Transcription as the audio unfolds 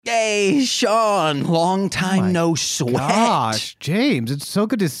Hey, Sean, long time no sweat. Gosh, James, it's so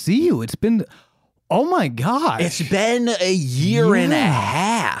good to see you. It's been, oh my gosh. It's been a year and a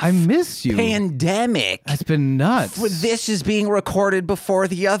half. I miss you. Pandemic. It's been nuts. This is being recorded before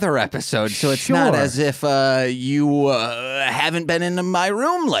the other episode, so it's not as if you haven't been into my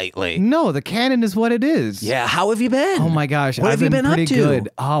room lately. No, the canon is what it is. Yeah, how have you been? Oh my gosh, What I've have you been pretty up to? good.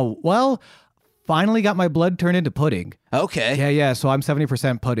 Oh, well, finally got my blood turned into pudding. Okay. Yeah, so I'm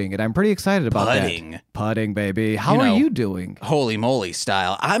 70% pudding, and I'm pretty excited about Pudding. that. Pudding, baby. How are you doing? Holy moly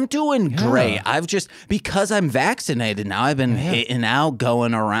style. I'm doing great. I've just, because I'm vaccinated now, I've been hitting out,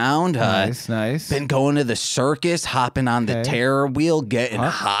 going around. Nice. Been going to the circus, hopping on the terror wheel, getting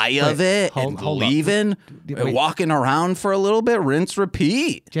high of it, and leaving, walking around for a little bit, rinse,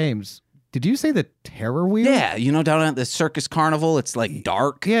 repeat. James, did you say the terror wheel? Yeah, you know, down at the circus carnival, it's like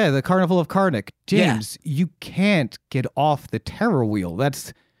dark. Yeah, the Carnival of Karnak. James, you can't get off the terror wheel.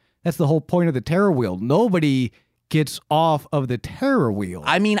 That's the whole point of the terror wheel. Nobody gets off of the terror wheel.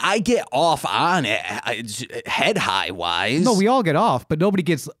 I mean, I get off on it, head high wise. No, we all get off, but nobody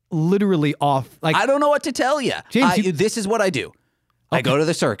gets literally off. Like, I don't know what to tell you. James, this is what I do. Okay. I go to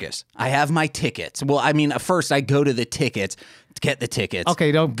the circus. I have my tickets. Well, I mean, first I go to the tickets, get the tickets.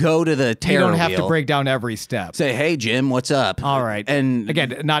 Okay, don't go to the terror You don't have wheel. to break down every step. Say, hey, Jim, what's up? All right. And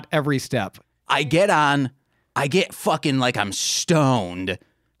again, not every step. I get on, I get fucking like I'm stoned,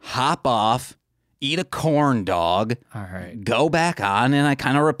 hop off, eat a corn dog, all right, go back on, and I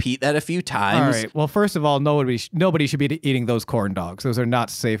kind of repeat that a few times. All right. Well, first of all, nobody should be eating those corn dogs. Those are not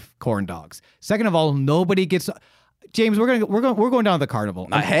safe corn dogs. Second of all, nobody gets. James, we're going down to the carnival.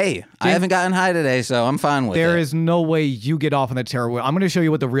 Hey, James, I haven't gotten high today, so I'm fine with it. There is no way you get off on the terror wheel. I'm going to show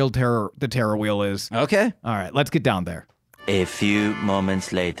you what the terror wheel is. Okay. All right, let's get down there. A few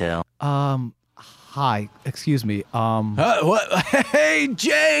moments later. Hi. Excuse me. What? Hey,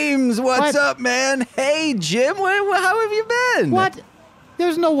 James, what's up, man? Hey, Jim, how have you been? What?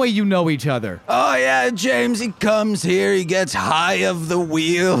 There's no way you know each other. Oh, yeah, James, he comes here, he gets high of the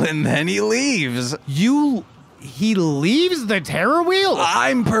wheel, and then he leaves. He leaves the terror wheel?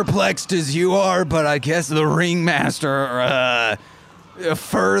 I'm perplexed as you are, but I guess the ringmaster,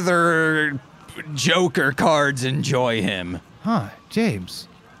 further Joker cards enjoy him. Huh, James.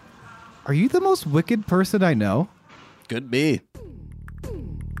 Are you the most wicked person I know? Could be.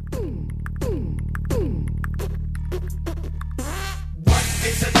 What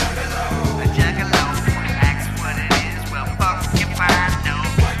is a juggalo? A juggalo. Ask what it is. Well, fuck if I know.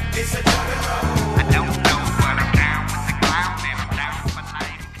 What is a juggalo? I don't know, but I'm down with the clown and I'm down for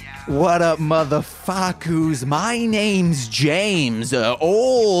life, yeah. What up, motherfuckers? My name's James,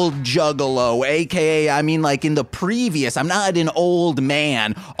 old juggalo, a.k.a. I mean, like in the previous, I'm not an old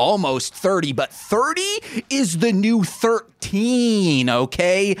man, almost 30, but 30 is the new 13,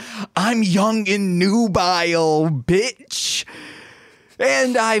 okay? I'm young and nubile, bitch.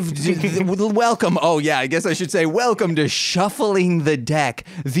 And welcome, I guess I should say welcome to Shuffling the Deck,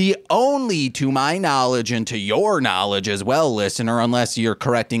 the only, to my knowledge and to your knowledge as well, listener, unless you're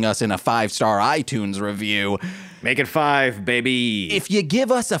correcting us in a 5-star iTunes review. Make it 5, baby. If you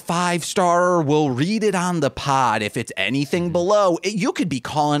give us a 5-star, we'll read it on the pod. If it's anything below, you could be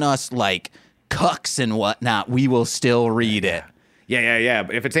calling us like cucks and whatnot. We will still read it. Yeah.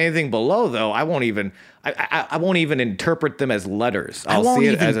 But if it's anything below, though, I won't even interpret them as letters. I won't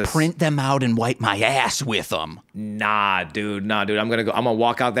even print them out and wipe my ass with them. Nah, dude. I'm gonna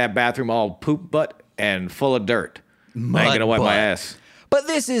walk out that bathroom all poop butt and full of dirt. I ain't gonna wipe my ass. But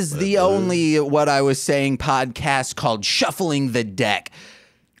this is the only, what I was saying, podcast called Shuffling the Deck.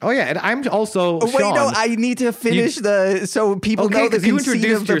 Oh, yeah, and I'm also Wait, Sean. no, I need to finish so people know the you conceit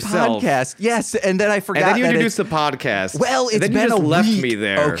introduced of the yourself. podcast. Yes, and then I forgot And then you that introduced the podcast. Well, it's and then been you just a left week, me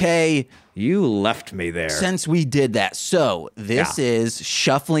there. okay? You left me there. Since we did that. So this is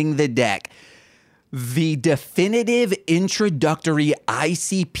Shuffling the Deck, the definitive introductory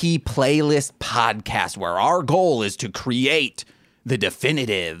ICP playlist podcast where our goal is to create the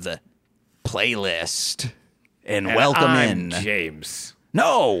definitive playlist. And welcome I'm in. James.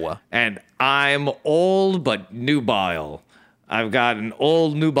 No. And I'm old but nubile. I've got an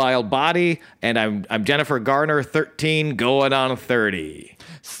old nubile body, and I'm Jennifer Garner, 13 going on 30.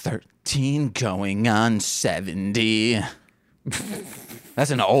 13 going on 70.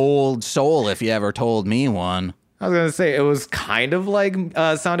 That's an old soul if you ever told me one. I was going to say, it was kind of like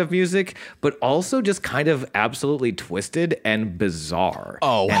Sound of Music, but also just kind of absolutely twisted and bizarre.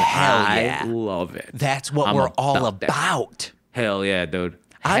 Oh, and hell yeah. I love it. That's what I'm we're all about that. about. Hell yeah, dude.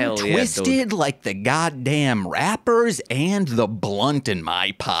 I'm Hell yeah, twisted dude. like the goddamn rappers and the blunt in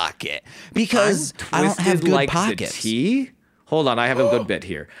my pocket because I don't have good like pockets. The tea? Hold on, I have a good bit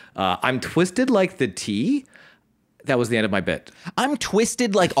here. I'm twisted like the T. That was the end of my bit. I'm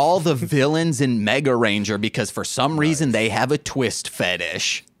twisted like all the villains in Mega Ranger because for some reason they have a twist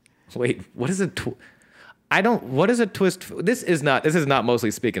fetish. Wait, what is a what is a twist? This is not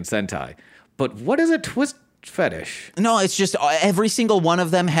mostly speaking Sentai, but what is a twist fetish? No, it's just every single one of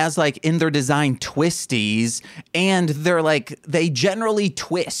them has like in their design twisties, and they're like, they generally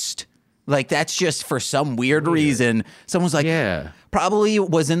twist. Like that's just for some weird reason. Someone's like, probably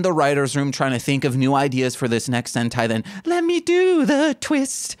was in the writer's room trying to think of new ideas for this next Sentai. Then let me do the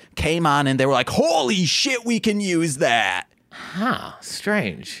twist. Came on and they were like, holy shit, we can use that. Huh,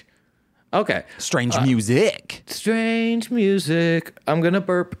 strange. Okay. Strange music. Strange music. I'm gonna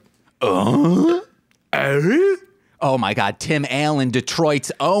burp. Oh my God, Tim Allen,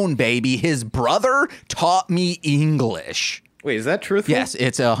 Detroit's own baby. His brother taught me English. Wait, is that truthful? Yes,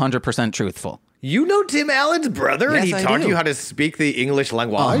 it's 100% truthful. You know Tim Allen's brother, and he Yes, I taught do. you how to speak the English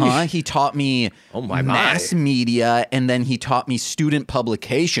language? He taught me mass media, and then he taught me student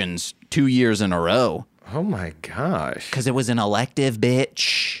publications 2 years in a row. Oh my gosh. Because it was an elective,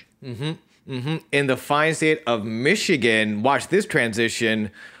 bitch. In the fine state of Michigan, watch this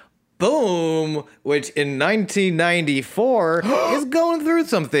transition. Boom, which in 1994 is going through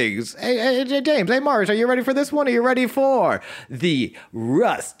some things. Hey, James, hey, Marsh, are you ready for this one? Are you ready for the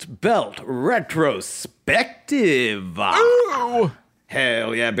Rust Belt Retrospective? Ooh.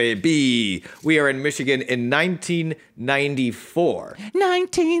 Hell yeah, baby. We are in Michigan in 1994.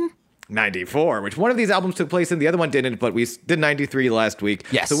 94, which one of these albums took place in, the other one didn't, but we did 93 last week.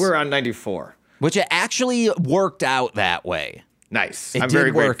 Yes. So we're on 94. Which it actually worked out that way. Nice. It I'm did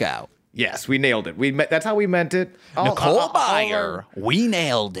very work grateful. out. Yes, we nailed it. That's how we meant it. Nicole Byer, we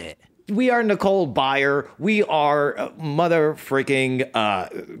nailed it. We are Nicole Byer. We are mother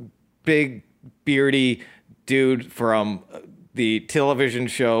freaking big beardy dude from the television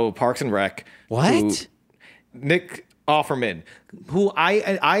show Parks and Rec. What? Nick Offerman, who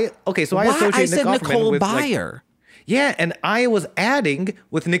I okay, so I Why? associate I Nick said Offerman Nicole with Byer. yeah, and I was adding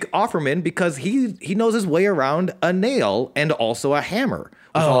with Nick Offerman because he knows his way around a nail and also a hammer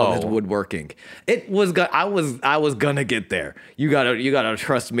with all of his woodworking. It was I was gonna get there. You gotta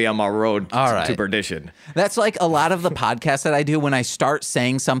trust me on my road to perdition. That's like a lot of the podcasts that I do when I start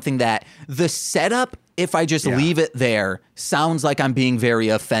saying something that the setup, if I just leave it there, sounds like I'm being very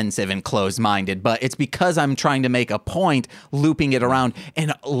offensive and closed-minded, but it's because I'm trying to make a point, looping it around,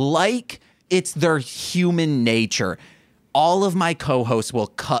 and like it's their human nature. All of my co-hosts will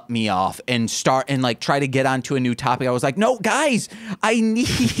cut me off and start and like try to get onto a new topic. I was like, no, guys, I need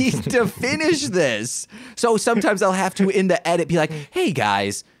to finish this. So sometimes I'll have to, in the edit, be like, hey,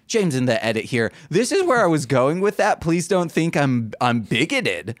 guys, James in the edit here. This is where I was going with that. Please don't think I'm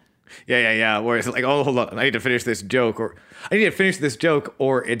bigoted. Yeah. Where it's like, oh, hold on, I need to finish this joke, or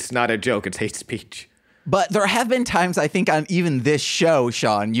it's not a joke, it's hate speech. But there have been times, I think, on even this show,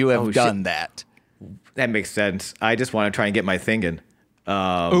 Sean, you have done that. That makes sense. I just want to try and get my thing in.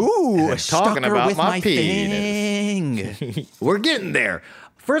 Ooh, talking about with my penis. thing. We're getting there.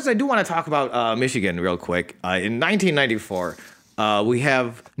 First, I do want to talk about Michigan real quick. In 1994, we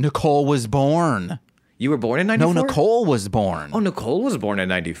have... Nicole was born. You were born in 94? No, Nicole was born. Oh, Nicole was born in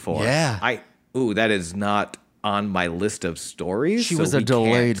 94. Yeah. That is not on my list of stories. She so was a we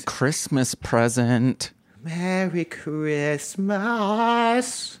delayed can't. Christmas present. Merry Christmas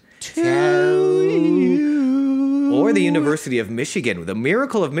To you. Or the University of Michigan, the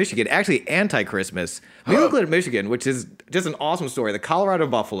Miracle of Michigan, actually anti-Christmas. Miracle of Michigan, which is just an awesome story. The Colorado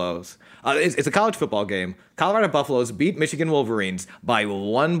Buffaloes, it's a college football game. Colorado Buffaloes beat Michigan Wolverines by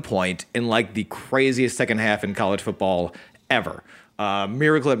 1 point in like the craziest second half in college football ever.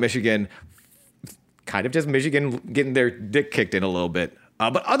 Miracle at Michigan, kind of just Michigan getting their dick kicked in a little bit.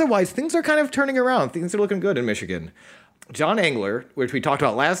 But otherwise, things are kind of turning around. Things are looking good in Michigan. John Engler, which we talked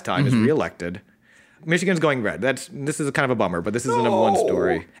about last time, is reelected. Michigan's going red. This is kind of a bummer, but this is the number one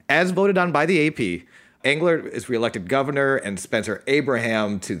story. As voted on by the AP, Engler is reelected governor and Spencer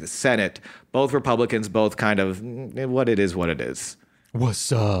Abraham to the Senate. Both Republicans, both kind of what it is.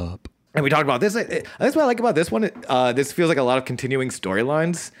 What's up? And we talked about this. That's what I like about this one. This feels like a lot of continuing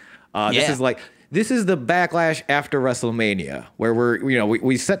storylines. This is the backlash after WrestleMania, where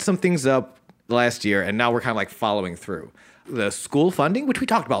we set some things up last year, and now we're kind of like following through. The school funding, which we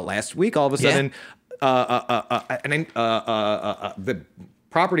talked about last week, all of a sudden, the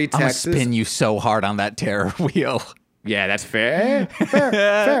property taxes. I'm gonna spin you so hard on that terror wheel. Yeah, that's fair.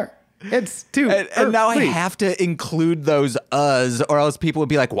 Fair. It's too. And now I have to include those uhs, or else people would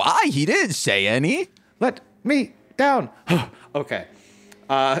be like, why? He didn't say any. Let me down. Okay.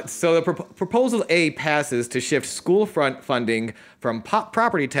 So the proposal A passes to shift school funding from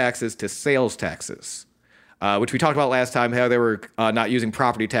property taxes to sales taxes, which we talked about last time, how they were not using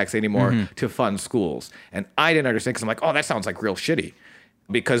property tax anymore to fund schools. And I didn't understand because I'm like, oh, that sounds like real shitty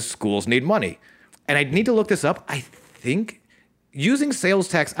because schools need money. And I need to look this up. I think using sales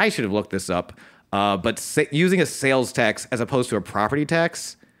tax, I should have looked this up, but using a sales tax as opposed to a property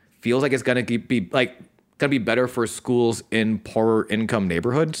tax feels like it's going to be better for schools in poorer income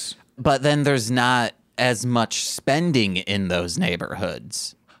neighborhoods. But then there's not as much spending in those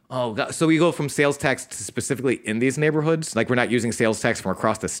neighborhoods. Oh, God. So we go from sales tax to specifically in these neighborhoods? Like we're not using sales tax from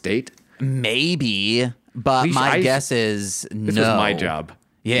across the state? Maybe, but my guess is no. This was my job.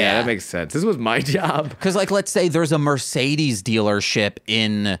 Yeah, that makes sense. This was my job. Because, like, let's say there's a Mercedes dealership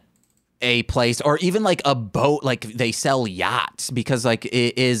in a place, or even like a boat, like they sell yachts, because like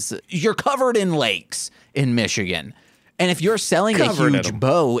you're covered in lakes in Michigan. And if you're selling a huge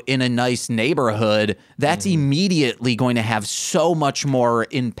boat in a nice neighborhood, that's immediately going to have so much more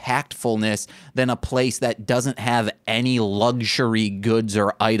impactfulness than a place that doesn't have any luxury goods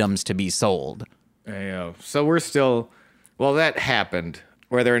or items to be sold. So we're still, well, that happened.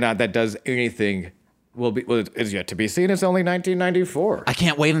 Whether or not that does anything is yet to be seen. It's only 1994. I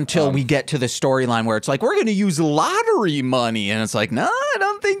can't wait until we get to the storyline where it's like, we're going to use lottery money. And it's like, no, I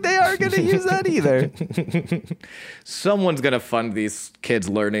don't think they are going to use that either. Someone's going to fund these kids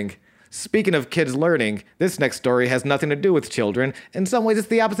learning. Speaking of kids learning, this next story has nothing to do with children. In some ways, it's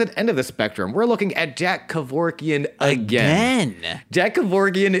the opposite end of the spectrum. We're looking at Jack Kevorkian again. Jack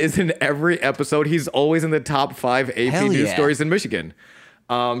Kevorkian is in every episode. He's always in the top 5 AP news stories in Michigan.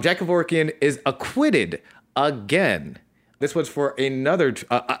 Jack Kevorkian is acquitted again. This was for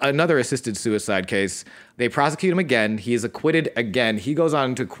another assisted suicide case. They prosecute him again. He is acquitted again. He goes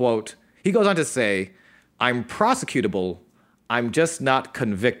on to say, "I'm prosecutable. I'm just not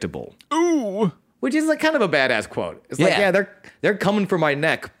convictable." Ooh. Which is like kind of a badass quote. It's like, yeah, they're coming for my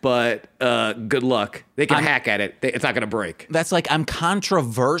neck, but good luck. They can hack at it. It's not going to break. That's like, I'm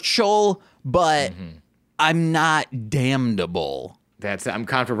controversial, but I'm not damnable. I'm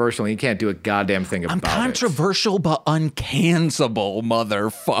controversial and you can't do a goddamn thing about it. I'm controversial but uncancelable,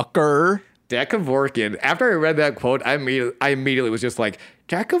 motherfucker. Jack Kevorkian, after I read that quote, I immediately was just like,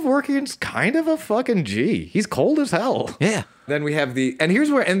 Jack Kevorkian's kind of a fucking G. He's cold as hell. Yeah. Then we have this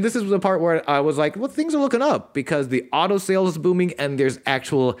is the part where I was like, well, things are looking up because the auto sales is booming and there's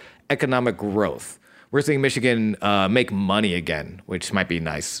actual economic growth. We're seeing Michigan make money again, which might be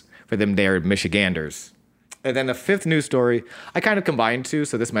nice for them there, Michiganders. And then the 5th news story, I kind of combined two,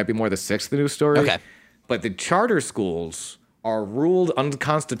 so this might be more the 6th news story. Okay. But the charter schools are ruled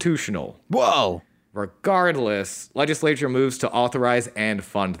unconstitutional. Whoa. Regardless, legislature moves to authorize and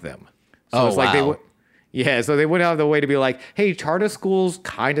fund them. So it's like wow. So they went out of the way to be like, hey, charter schools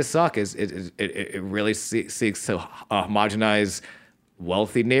kind of suck. It really seeks to homogenize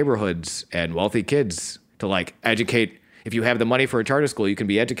wealthy neighborhoods and wealthy kids to like educate. If you have the money for a charter school, you can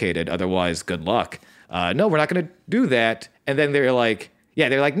be educated. Otherwise, good luck. No, we're not going to do that. And then they're like,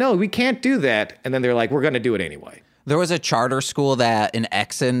 no, we can't do that. And then they're like, we're going to do it anyway. There was a charter school that an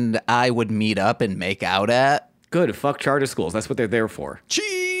ex and I would meet up and make out at. Good. Fuck charter schools. That's what they're there for.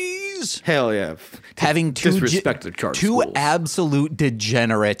 Jeez. Hell yeah. Having disrespect the charter schools. Two absolute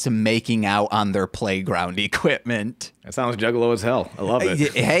degenerates making out on their playground equipment. That sounds juggalo as hell. I love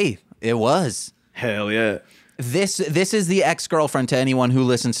it. Hey, it was. Hell yeah. This is the ex-girlfriend, to anyone who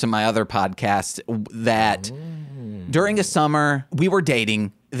listens to my other podcast, that during a summer we were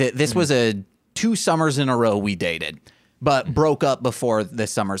dating. This was 2 summers in a row we dated, but broke up before the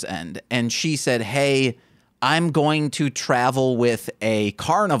summer's end. And she said, hey, I'm going to travel with a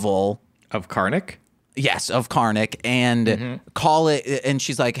carnival. Of Karnak? Yes, of Karnak, and call it. And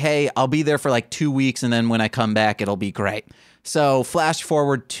she's like, hey, I'll be there for like 2 weeks, and then when I come back, it'll be great. So flash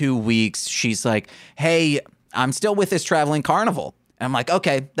forward 2 weeks, she's like, hey, I'm still with this traveling carnival. And I'm like,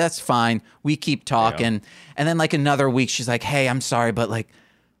 okay, that's fine. We keep talking. Yeah. And then like another week, she's like, hey, I'm sorry, but like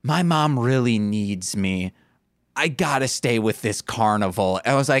my mom really needs me. I gotta stay with this carnival.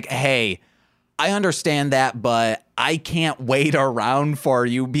 I was like, hey, I understand that, but I can't wait around for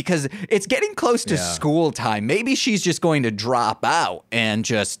you because it's getting close to school time. Maybe she's just going to drop out and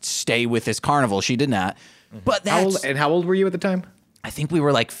just stay with this carnival. She did not. But that's... How old were you at the time? I think we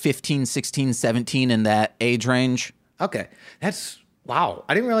were like 15, 16, 17 in that age range. Okay. Wow.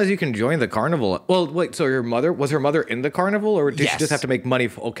 I didn't realize you can join the carnival. Well, wait, so was her mother in the carnival or did she just have to make money?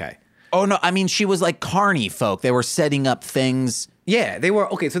 Okay. Oh, no. I mean, she was like carny folk. They were setting up things. Yeah, they were.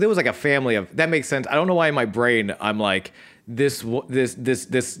 Okay, so there was like a family of, that makes sense. I don't know why in my brain I'm like, this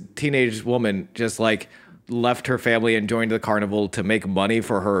teenage woman just like left her family and joined the carnival to make money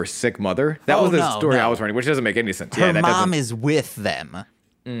for her sick mother. That Oh, was the no, story no. I was running, which doesn't make any sense. Her that mom doesn't- is with them.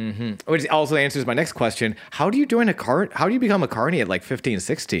 Which also answers my next question. How do you join a how do you become a carny at like 15,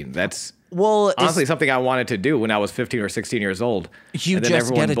 16? That's Well, honestly something I wanted to do when I was 15 or 16 years old. You And then just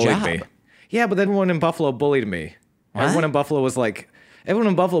everyone get a bullied job. me. Yeah, but then everyone in Buffalo bullied me. Everyone in Buffalo was like,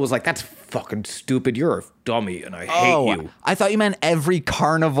 that's fucking stupid. You're a dummy and I hate you. I thought you meant every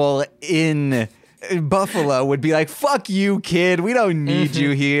carnival in Buffalo would be like, fuck you, kid. We don't need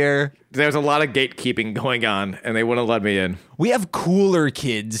you here. There's a lot of gatekeeping going on and they wouldn't let me in. We have cooler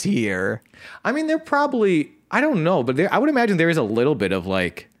kids here. I mean, they're probably, I don't know, but I would imagine there is a little bit of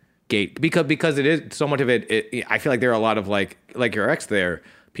like gate because it is so much of it. I feel like there are a lot of like your ex there,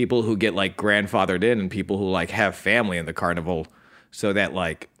 people who get like grandfathered in and people who like have family in the carnival so that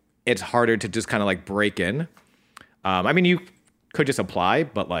like it's harder to just kind of like break in. I mean, you could just apply,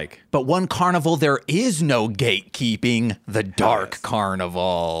 but like, But one carnival, there is no gatekeeping. The Dark Yes.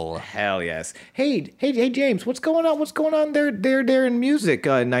 Carnival. hell yes. Hey, James, what's going on? What's going on there in music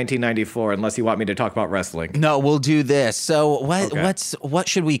in 1994? Unless you want me to talk about wrestling. No, we'll do this. So Okay. what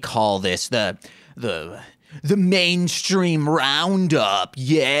should we call this? The mainstream roundup.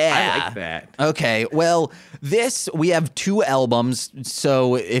 Yeah. I like that. Okay, well, we have 2 albums.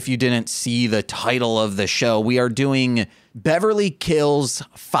 So if you didn't see the title of the show, we are doing Beverly Kills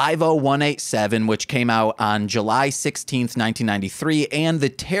 50187, which came out on July 16th, 1993, and The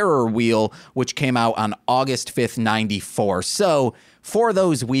Terror Wheel, which came out on August 5th, 94. So for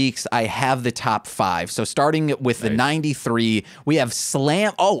those weeks, I have the top 5. So starting with the 93, we have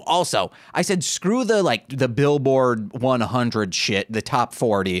Slam. Oh, also, I said screw the Billboard 100 shit, the top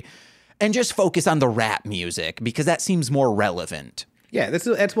 40, and just focus on the rap music because that seems more relevant. Yeah,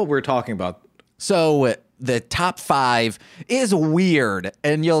 that's what we're talking about. So the top 5 is weird,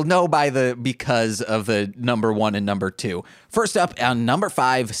 and you'll know because of the number 1 and number 2. First up on number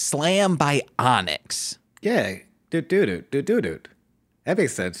 5, Slam by Onyx. Yeah, dude. That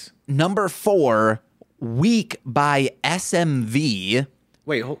makes sense. Number 4, Weak by SMV.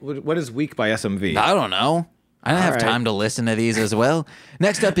 Wait, what is Weak by SMV? I don't know. I don't have right. time to listen to these as well.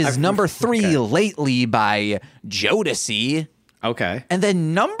 Next up is number 3, Lately by Jodeci. Okay. And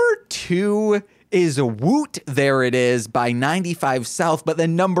then number 2 is Woot, There It Is by 95 South. But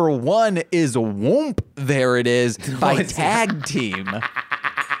then number 1 is Whoomp, There It Is by What's Tag Team.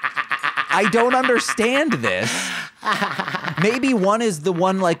 I don't understand this. Maybe one is the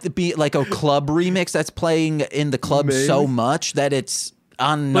one like a club remix that's playing in the club so much that it's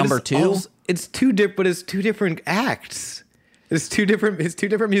on number 2. It's two different acts. It's two different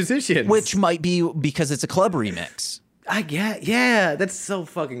musicians. Which might be because it's a club remix. Yeah, that's so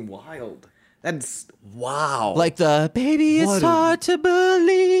fucking wild. That's wow. Like the baby, it's What a- hard to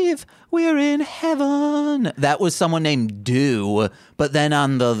believe we're in heaven. That was someone named Do, but then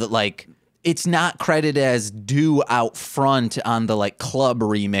on the like, it's not credited as Do out front on the like club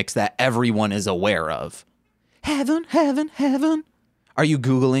remix that everyone is aware of. Heaven, heaven, heaven. Are you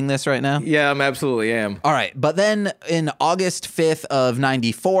Googling this right now? Yeah, I'm absolutely am. All right, but then in August 5th of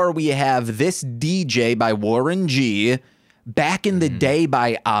 94, we have This DJ by Warren G, Back in the Day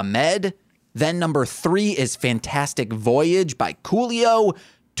by Ahmed. Then number 3 is Fantastic Voyage by Coolio,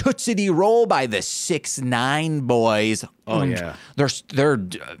 Tootsie Roll by the 6ix9ine Boys. Oh, yeah. They're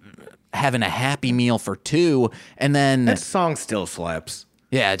having a Happy Meal for 2, and then That song still slaps.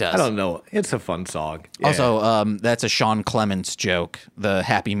 yeah, it does. I don't know. It's a fun song. Yeah. Also, that's a Sean Clements joke. The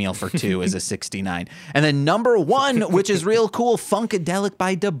Happy Meal for 2 is a 69. And then number 1, which is real cool, Funkadelic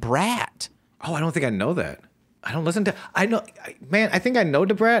by Debrat. Oh, I don't think I know that. I don't listen to. I know, man. I think I know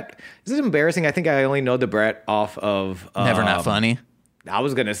Debrat. This is embarrassing. I think I only know Debrat off of Never Not Funny. I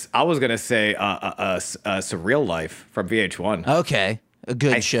was gonna say Surreal Life from VH1. Okay, a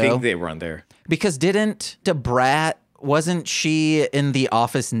good I show. think they were on there. Because didn't Debrat, wasn't she in the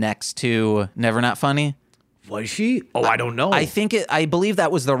office next to Never Not Funny? Was she? Oh, I don't know. I believe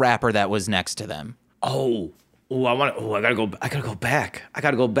that was the rapper that was next to them. I gotta go back. I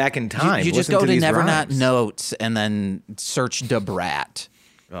gotta go back in time. You just Listen go to these Never Not rhymes. Notes and then search Debrat.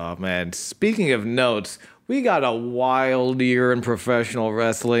 Oh man, speaking of notes, we got a wild year in professional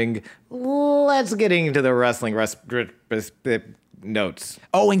wrestling. Let's get into the wrestling notes.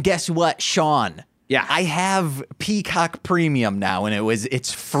 Oh, and guess what, Sean? Yeah. I have Peacock Premium now, and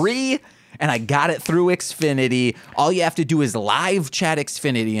it's free, and I got it through Xfinity. All you have to do is live chat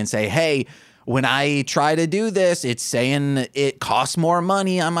Xfinity and say, hey, when I try to do this, it's saying it costs more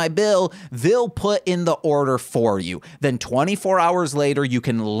money on my bill. They'll put in the order for you. Then 24 hours later, you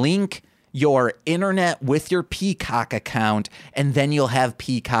can link your internet with your Peacock account, and then you'll have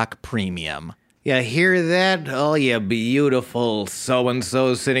Peacock Premium. Yeah, hear that? Oh, you beautiful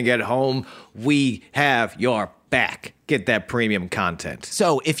so-and-so sitting at home. We have your back. Get that premium content.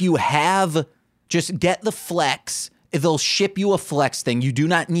 So if you have, just get the Flex. They'll ship you a Flex thing. You do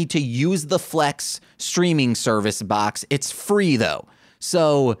not need to use the Flex streaming service box. It's free, though.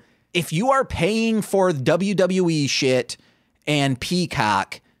 So if you are paying for WWE shit and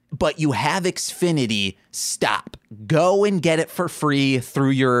Peacock, but you have Xfinity, stop. Go and get it for free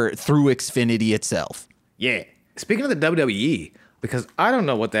through Xfinity itself. Yeah. Speaking of the WWE, because I don't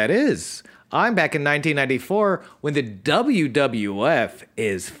know what that is. I'm back in 1994 when the WWF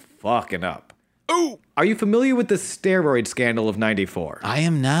is fucking up. Ooh. Are you familiar with the steroid scandal of 94? I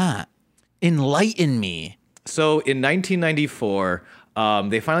am not. Enlighten me. So in 1994,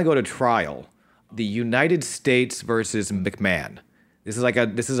 they finally go to trial. The United States versus McMahon. This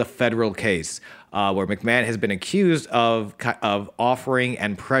is a federal case where McMahon has been accused of offering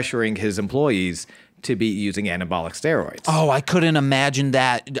and pressuring his employees to be using anabolic steroids. Oh, I couldn't imagine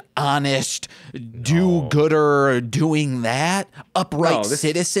that honest do-gooder doing that. Upright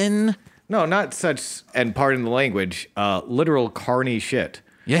citizen. No, not such, and pardon the language, literal carny shit.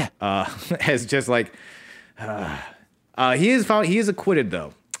 Yeah. As just like, he is acquitted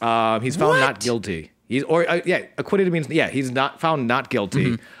though. He's found not guilty. Acquitted means he's not found not guilty.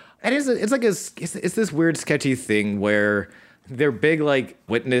 Mm-hmm. And it's this weird sketchy thing where their big like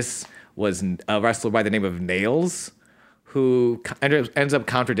witness was a wrestler by the name of Nails, who ends up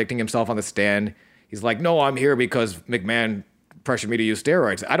contradicting himself on the stand. He's like, no, I'm here because McMahon pressured me to use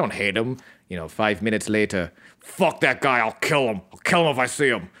steroids. I don't hate him. 5 minutes later, fuck that guy. I'll kill him. I'll kill him if I see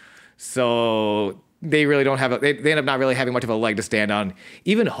him. So they really don't have they end up not really having much of a leg to stand on.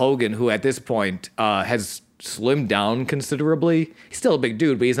 Even Hogan, who at this point has slimmed down considerably. He's still a big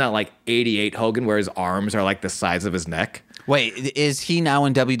dude, but he's not like 88 Hogan where his arms are like the size of his neck. Wait, is he now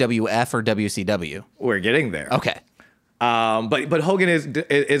in WWF or WCW? We're getting there. Okay. But Hogan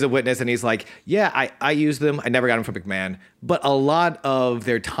is a witness, and he's like, yeah, I use them. I never got them from McMahon. But a lot of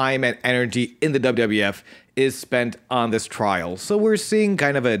their time and energy in the WWF is spent on this trial. So we're seeing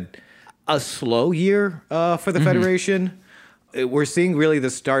kind of a slow year for the Federation. We're seeing really the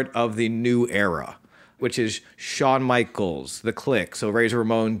start of the new era, which is Shawn Michaels, The Click, so Razor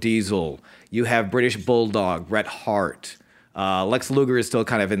Ramon, Diesel. You have British Bulldog, Bret Hart. Lex Luger is still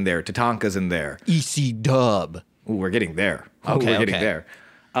kind of in there. Tatanka's in there. EC Dub. Ooh, we're getting there. Okay, we're getting there.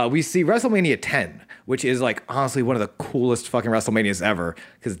 We see WrestleMania 10, which is like honestly one of the coolest fucking WrestleManias ever,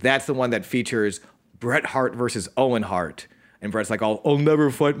 because that's the one that features Bret Hart versus Owen Hart. And Bret's like, I'll never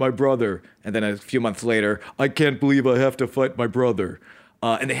fight my brother. And then a few months later, I can't believe I have to fight my brother.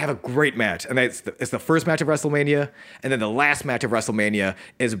 And they have a great match. And it's the first match of WrestleMania. And then the last match of WrestleMania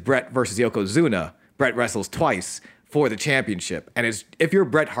is Bret versus Yokozuna. Bret wrestles twice for the championship. And if you're a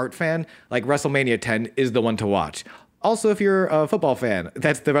Bret Hart fan, like WrestleMania 10 is the one to watch. Also, if you're a football fan,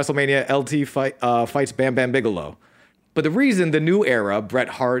 that's the WrestleMania LT fights Bam Bam Bigelow. But the reason the new era, Bret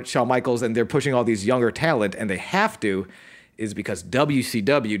Hart, Shawn Michaels, and they're pushing all these younger talent, and they have to, is because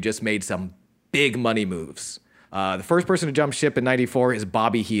WCW just made some big money moves. The first person to jump ship in 94 is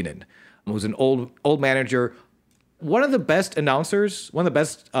Bobby Heenan, who's an old manager, one of the best announcers, one of the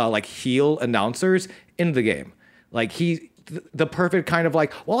best heel announcers in the game. Like the perfect kind of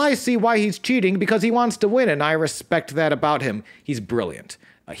like, well, I see why he's cheating because he wants to win, and I respect that about him. He's brilliant.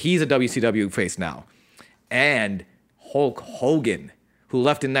 He's a WCW face now. And Hulk Hogan, who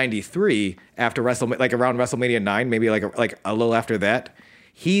left in 93 after around WrestleMania 9, maybe like a little after that,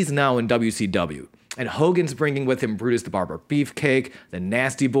 he's now in WCW. And Hogan's bringing with him Brutus the Barber Beefcake, the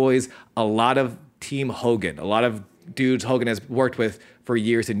Nasty Boys, a lot of Team Hogan, a lot of dudes Hogan has worked with for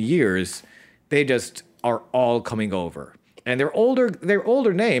years and years. They just are all coming over. And they're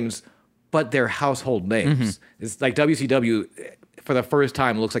older names, but they're household names. It's like WCW, for the first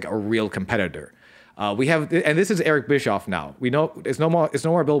time, looks like a real competitor. We have, and this is Eric Bischoff now. We know it's no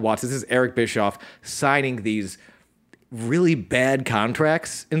more Bill Watts. This is Eric Bischoff signing these really bad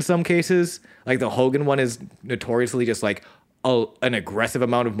contracts in some cases. Like the Hogan one is notoriously just like an aggressive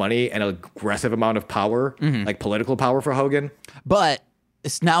amount of money and an aggressive amount of power, like political power for Hogan. But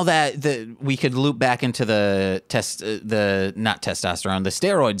it's now that we could loop back into the not testosterone, the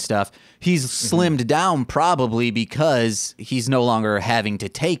steroid stuff. He's slimmed down probably because he's no longer having to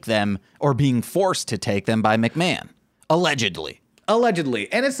take them or being forced to take them by McMahon, allegedly.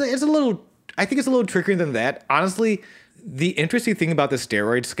 And it's a little. I think it's a little trickier than that. Honestly, the interesting thing about the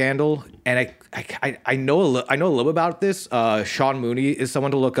steroid scandal, and I know a little bit about this. Sean Mooney is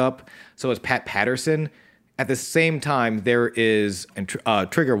someone to look up. So is Pat Patterson. At the same time, there is,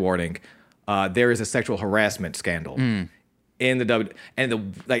 trigger warning, there is a sexual harassment scandal. in the W.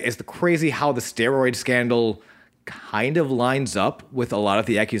 And it's the crazy how the steroid scandal kind of lines up with a lot of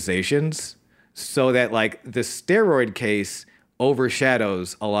the accusations, so that like the steroid case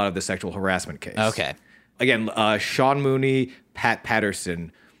overshadows a lot of the sexual harassment case. Okay. Again, Sean Mooney, Pat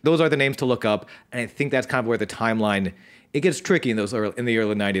Patterson. Those are the names to look up, and I think that's kind of where the timeline it gets tricky in the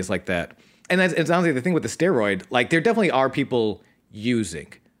early 90s like that. And it's honestly the thing with the steroid. Like there definitely are people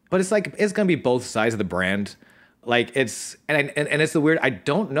using, but it's like it's gonna be both sides of the brand. Like it's and it's the weird. I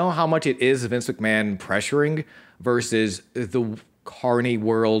don't know how much it is Vince McMahon pressuring versus the carny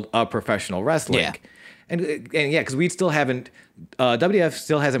world of professional wrestling. Yeah. And yeah, because we still haven't, WWF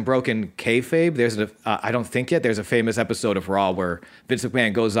still hasn't broken kayfabe. I don't think yet, there's a famous episode of Raw where Vince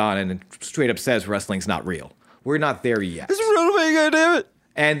McMahon goes on and straight up says wrestling's not real. We're not there yet. It's real to me, goddammit.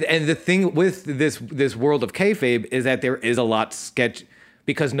 And the thing with this world of kayfabe is that there is a lot sketch,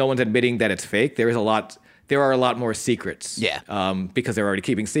 because no one's admitting that it's fake. There are a lot more secrets. Yeah. Because they're already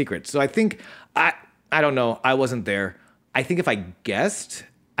keeping secrets. So I think, I don't know, I wasn't there. I think if I guessed,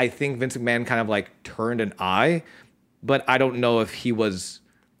 I think Vince McMahon kind of like turned an eye, but I don't know if he was.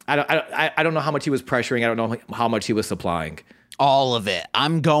 I don't know how much he was pressuring. I don't know how much he was supplying. All of it.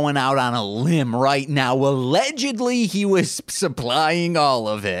 I'm going out on a limb right now. Allegedly, he was supplying all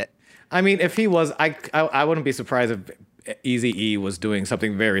of it. I mean, if he was, I wouldn't be surprised if Eazy-E was doing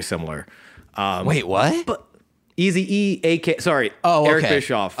something very similar. Wait, what? But Eazy-E, Eric okay.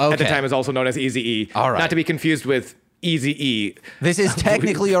 Bischoff, at the Okay. time is also known as Eazy-E. All right. Not to be confused with Eazy-E. This is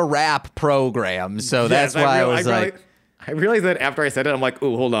technically a rap program, so that's Yes, why I was I realized that after I said it, I'm like,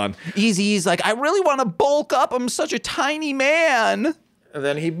 ooh, hold on. Easy's like, I really want to bulk up. I'm such a tiny man. And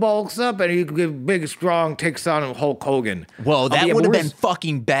then he bulks up and he big, strong, takes on Hulk Hogan. Whoa, that yeah, would have but been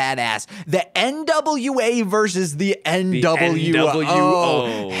fucking badass. The NWA versus the NWO.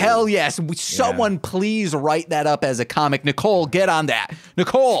 NWO. Hell yes. Someone please write that up as a comic. Nicole, get on that.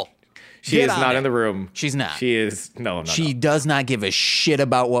 Nicole. She get is on not it. in the room. She's not. She is, no. She does not give a shit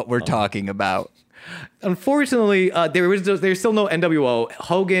about what we're talking about. Unfortunately, there's still no NWO.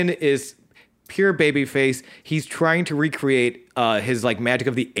 Hogan is pure babyface. He's trying to recreate his like magic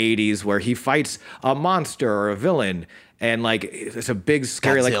of the 80s where he fights a monster or a villain. And like it's a big,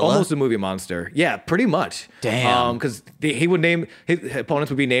 scary, like Godzilla? almost a movie monster. Yeah, pretty much. Damn. Because he would name his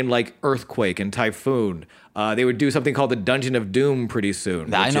opponents would be named like Earthquake and Typhoon. They would do something called the Dungeon of Doom pretty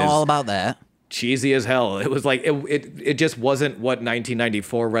soon. I which know is all about that. cheesy as hell. It was like it just wasn't what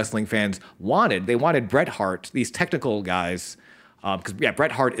 1994 wrestling fans wanted. They wanted Bret Hart, these technical guys, because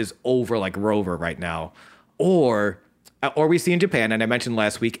Bret Hart is over like Rover right now, or we see in Japan, and I mentioned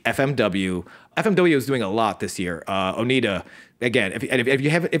last week FMW. FMW is doing a lot this year. Onita, again, if you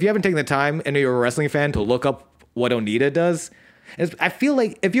haven't taken the time and you're a wrestling fan to look up what Onita does, I feel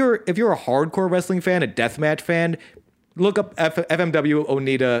like if you're a hardcore wrestling fan, a deathmatch fan, look up FMW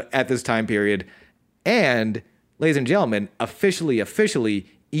Onita at this time period. And, ladies and gentlemen, officially,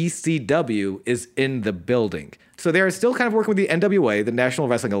 ECW is in the building. So they're still kind of working with the NWA, the National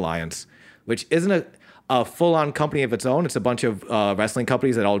Wrestling Alliance, which isn't a full-on company of its own. It's a bunch of wrestling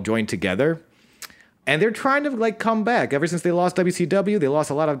companies that all joined together. And they're trying to like come back. Ever since they lost WCW, they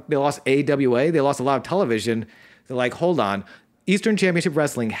lost AWA, they lost a lot of television. They're like, hold on. Eastern Championship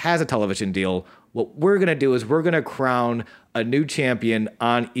Wrestling has a television deal. What we're going to do is we're going to crown a new champion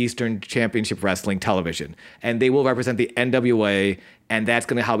on Eastern Championship Wrestling television. And they will represent the NWA, and that's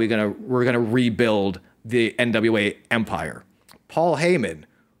going to how we're going to rebuild the NWA empire. Paul Heyman,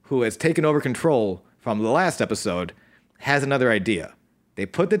 who has taken over control from the last episode, has another idea. They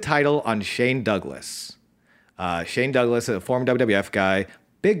put the title on Shane Douglas. Shane Douglas, a former WWF guy,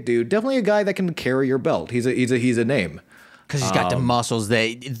 big dude, definitely a guy that can carry your belt. He's a name. Because he's got the muscles.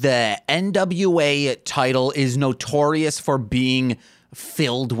 The NWA title is notorious for being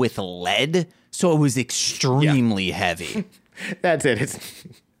filled with lead, so it was extremely heavy. That's it.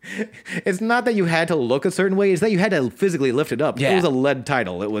 It's not that you had to look a certain way. It's that you had to physically lift it up. Yeah. It was a lead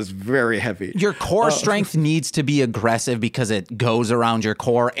title. It was very heavy. Your core strength needs to be aggressive because it goes around your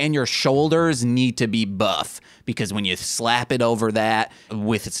core, and your shoulders need to be buff because when you slap it over that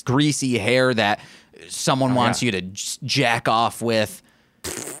with its greasy hair that someone wants you to jack off with.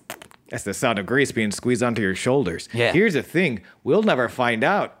 That's the sound of grease being squeezed onto your shoulders. Yeah. Here's the thing. We'll never find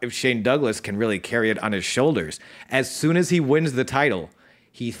out if Shane Douglas can really carry it on his shoulders. As soon as he wins the title,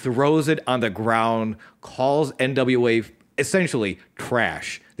 he throws it on the ground, calls NWA essentially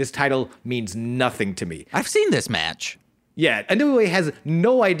trash. This title means nothing to me. I've seen this match. Yeah, NWA has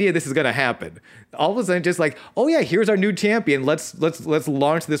no idea this is gonna happen. All of a sudden, just like, oh yeah, here's our new champion. Let's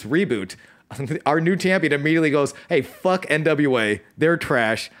launch this reboot. Our new champion immediately goes, hey, fuck NWA. They're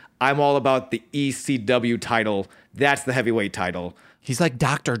trash. I'm all about the ECW title. That's the heavyweight title. He's like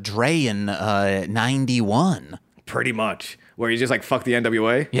Dr. Dre in 91. Pretty much. Where he's just like, fuck the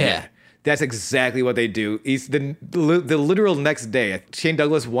NWA? Yeah. That's exactly what they do. The literal next day, Shane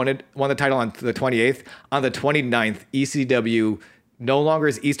Douglas won the title on the 28th. On the 29th, ECW no longer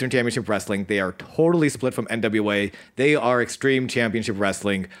is Eastern Championship Wrestling. They are totally split from NWA. They are Extreme Championship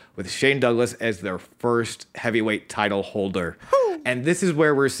Wrestling with Shane Douglas as their first heavyweight title holder. And this is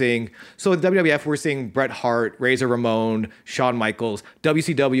where we're seeing, so at WWF, we're seeing Bret Hart, Razor Ramon, Shawn Michaels,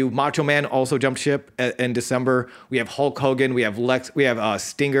 WCW, Macho Man also jumped ship in December. We have Hulk Hogan, we have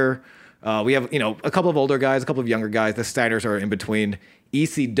Stinger, we have, a couple of older guys, a couple of younger guys. The Steiners are in between.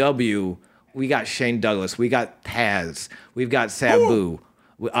 ECW, we got Shane Douglas, we got Taz, we've got Sabu.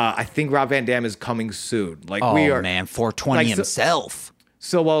 I think Rob Van Dam is coming soon. Like we are, man, 420 himself.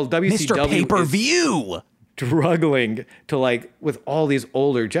 So while WCW Mr. Pay-Per-View. struggling to with all these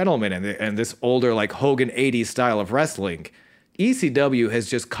older gentlemen and this older Hogan 80s style of wrestling, ECW has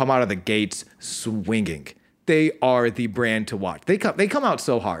just come out of the gates swinging. They are the brand to watch. They come out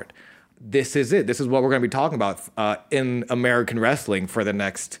so hard. This is it. This is what we're going to be talking about in American wrestling for the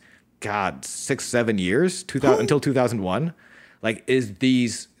next 6-7 years, until 2001. Is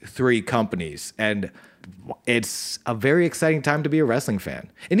these three companies, and it's a very exciting time to be a wrestling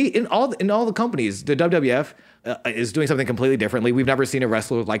fan. In all the companies, the WWF is doing something completely differently. We've never seen a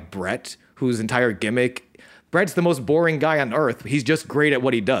wrestler like Bret, whose entire gimmick. Bret's the most boring guy on earth. He's just great at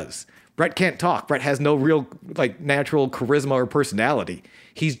what he does. Bret can't talk. Bret has no real natural charisma or personality.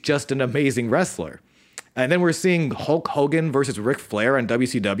 He's just an amazing wrestler. And then we're seeing Hulk Hogan versus Ric Flair on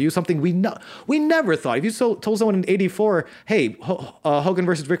WCW, something we never thought. If you told someone in '84, hey, Hogan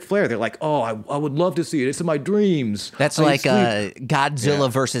versus Ric Flair, they're like, oh, I would love to see it. It's in my dreams. That's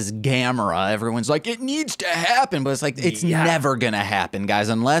Godzilla versus Gamera. Everyone's like, it needs to happen, but it's never going to happen, guys,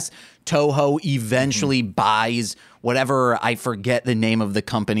 unless Toho eventually buys whatever, I forget the name of the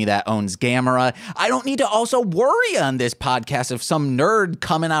company that owns Gamera. I don't need to also worry on this podcast of some nerd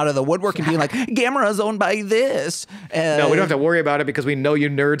coming out of the woodwork and being like, Gamera's owned by this. No, we don't have to worry about it because we know you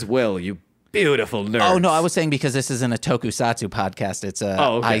nerds will, you beautiful nerds. Oh, no, I was saying because this isn't a Tokusatsu podcast. It's a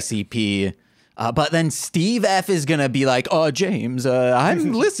ICP. But then Steve F is going to be like, oh, James,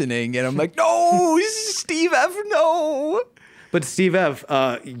 I'm listening. And I'm like, no, Steve F, no. But Steve F,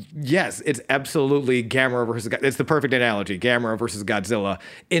 yes, it's absolutely Gamera versus it's the perfect analogy. Gamera versus Godzilla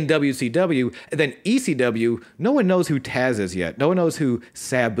in WCW. And then ECW, no one knows who Taz is yet. No one knows who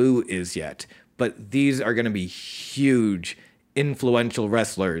Sabu is yet. But these are going to be huge, influential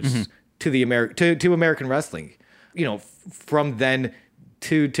wrestlers to the to American wrestling. From then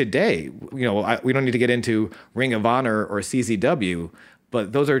to today. We don't need to get into Ring of Honor or CZW,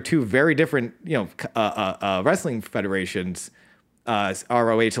 but those are two very different, wrestling federations. ROH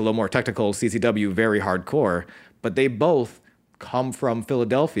a little more technical, CCW very hardcore, but they both come from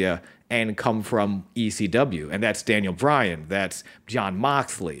Philadelphia and come from ECW, and that's Daniel Bryan, that's John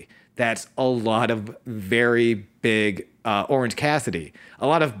Moxley, that's a lot of very big Orange Cassidy, a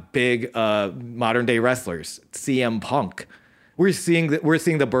lot of big modern day wrestlers, CM Punk. We're seeing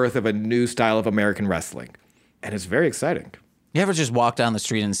the birth of a new style of American wrestling, and it's very exciting. You ever just walk down the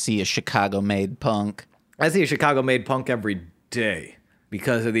street and see a Chicago-made Punk? I see a Chicago-made Punk every day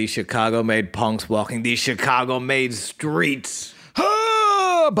because of these Chicago-made punks walking these Chicago-made streets.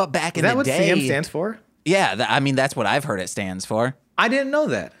 But back in the day... Is that what CM stands for? Yeah, that's what I've heard it stands for. I didn't know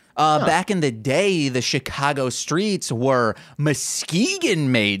that. Back in the day, the Chicago streets were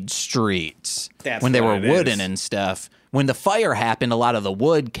Muskegon-made streets. That's when they were what it wooden is. and stuff. When the fire happened, a lot of the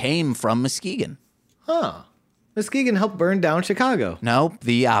wood came from Muskegon. Huh. Muskegon helped burn down Chicago. No,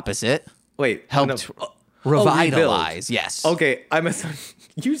 the opposite. Wait. Helped no. revitalize, rebuild. yes. Okay,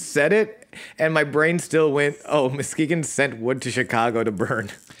 you said it, and my brain still went, oh, Muskegon sent wood to Chicago to burn.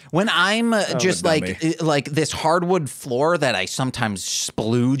 When I'm just dummy. like this hardwood floor that I sometimes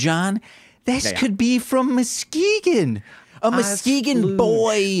splooge on, this could be from Muskegon. A Muskegon splooge.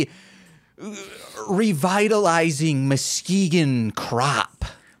 boy revitalizing Muskegon crop.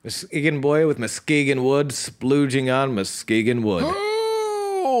 Muskegon boy with Muskegon wood splooging on Muskegon wood.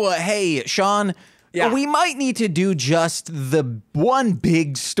 Oh, hey, Sean. Yeah. We might need to do just the one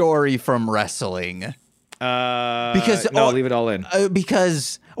big story from wrestling. Leave it all in. I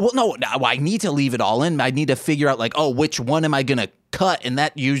need to leave it all in. I need to figure out which one am I going to cut? And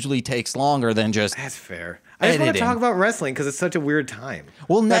that usually takes longer than just... That's fair. I just want to talk about wrestling because it's such a weird time.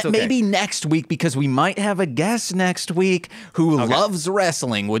 Well, That's okay. maybe next week, because we might have a guest next week who loves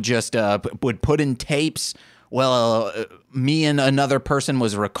wrestling, would just would put in tapes well, me and another person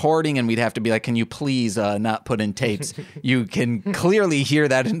was recording, and we'd have to be like, can you please not put in tapes? You can clearly hear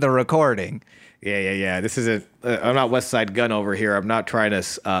that in the recording. Yeah. This is I'm not West Side Gun over here. I'm not trying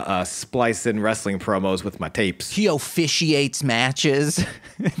to splice in wrestling promos with my tapes. He officiates matches.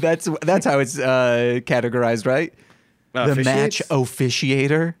 That's how it's categorized, right? The match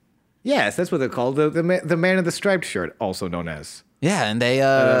officiator. Yes, that's what they're called. The man in the striped shirt, also known as. Yeah, and they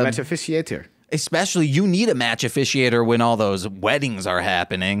Match officiator. especially you need a match officiator when all those weddings are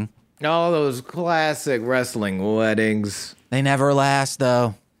happening. All those classic wrestling weddings. They never last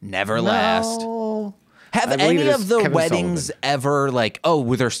though. Never last. Have I believe any it is of the Kevin weddings Sullivan. ever like,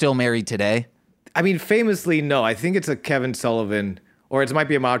 oh, they're still married today? I mean, famously, no. I think it's a Kevin Sullivan, or it might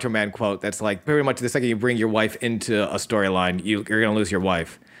be a Macho Man quote that's like, pretty much the second you bring your wife into a storyline, you're going to lose your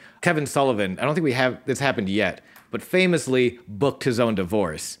wife. Kevin Sullivan, I don't think we have this happened yet, but famously booked his own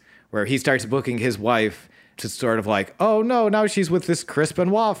divorce, where he starts booking his wife to sort of like, oh no, now she's with this Chris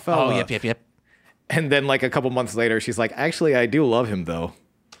Benoit fella. Oh, yep. And then like a couple months later, she's like, actually, I do love him though.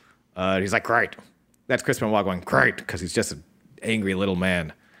 He's like, great. That's Chris Benoit going, great, because he's just an angry little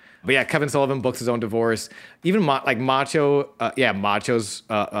man. But yeah, Kevin Sullivan books his own divorce. Even Macho's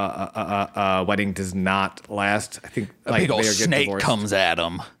wedding does not last. I think A like big old they are getting snake divorced. comes at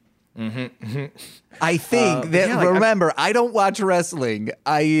him. I think that yeah, like, remember, I don't watch wrestling.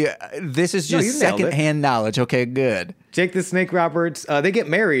 This is No, just you nailed it. secondhand knowledge. Okay, good. Jake the Snake Roberts, they get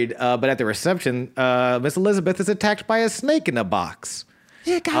married, but at the reception, Miss Elizabeth is attacked by a snake in a box.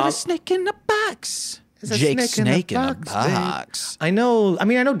 You got a snake in the box. There's a Jake snake in a Snake box, in babe. a box. I know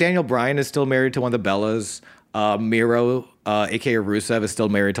Daniel Bryan is still married to one of the Bellas. Miro, aka Rusev, is still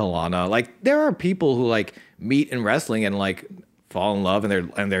married to Lana. Like, there are people who like meet in wrestling and like fall in love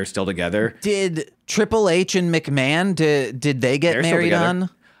and they're still together. Did Triple H and McMahon did they get They're still married together.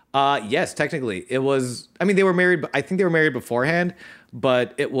 on? Yes, technically. It was, I mean, they were married, I think they were married beforehand,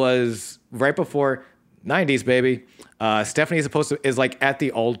 but it was right before 90s, baby. Stephanie is like at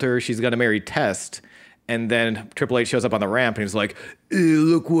the altar. She's going to marry Test. And then Triple H shows up on the ramp and he's like,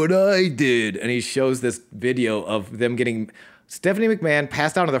 look what I did. And he shows this video of them getting Stephanie McMahon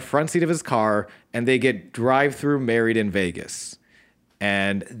passed out on the front seat of his car and they get drive-through married in Vegas.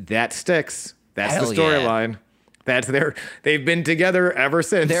 And that sticks. That's Hell the yeah. storyline. They've been together ever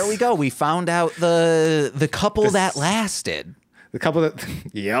since. There we go. We found out the couple that lasted. The couple that,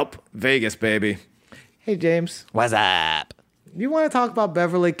 yep, Vegas, baby. Hey, James, What's up? you want to talk about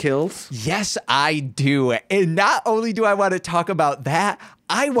Beverly Kills? Yes, I do. And not only do I want to talk about that,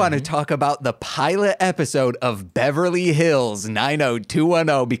 I want to talk about the pilot episode of Beverly Hills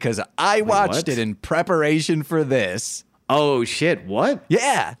 90210 because I watched what? it in preparation for this. Oh shit! What?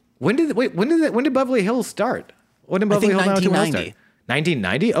 Yeah. When did Beverly Hills start? When did I Beverly think Hills 1990. start?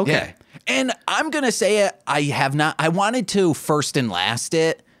 1990. Okay. Yeah. And I'm going to say it, I wanted to first and last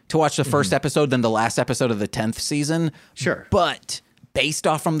it, to watch the first episode, then the last episode of the 10th season. Sure. But based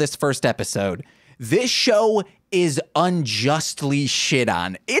off from this first episode, this show is unjustly shit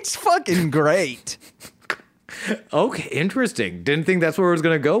on. It's fucking great. Okay. Interesting. Didn't think that's where it was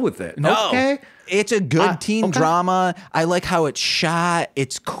gonna go with it. No. Okay. It's a good teen okay. drama. I like how it's shot.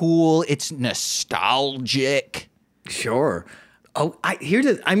 It's cool. It's nostalgic. Sure. Oh,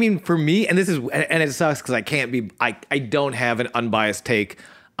 I mean, for me, and it sucks because I don't have an unbiased take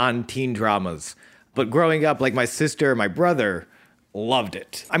on teen dramas. But growing up, like my sister and my brother loved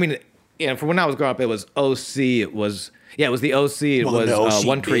it. I mean, from when I was growing up, it was OC. It was the OC. It Well, no, was she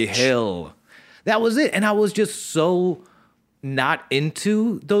One Tree bitch. Hill. That was it. And I was just so not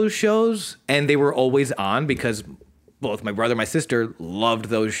into those shows. And they were always on because both my brother and my sister loved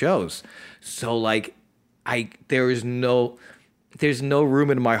those shows. So like, there's no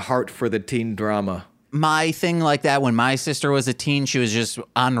room in my heart for the teen drama. My thing like that, when my sister was a teen, she was just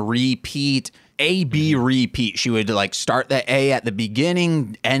on repeat, A-B repeat. She would like start the A at the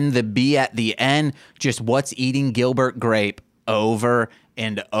beginning, end the B at the end, just What's Eating Gilbert Grape over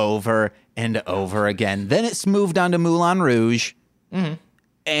and over and over again. Then it's moved on to Moulin Rouge. And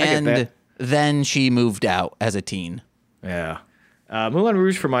that. then she moved out as a teen. Yeah. Moulin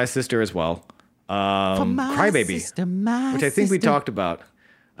Rouge for my sister as well. Crybaby, which I think we talked about.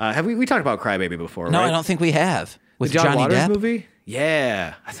 Have we talked about Crybaby before? No, right? I don't think we have. With The John Johnny Waters Depp. movie?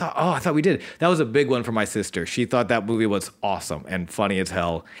 Yeah. I thought we did. That was a big one for my sister. She thought that movie was awesome and funny as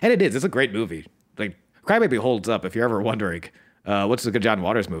hell. And it is. It's a great movie. Like, Crybaby holds up if you're ever wondering what's a good John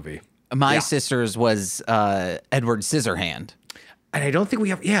Waters movie. My sister's was Edward Scissorhand. And I don't think we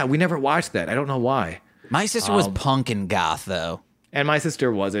have. Yeah, we never watched that. I don't know why. My sister was punk and goth, though. And my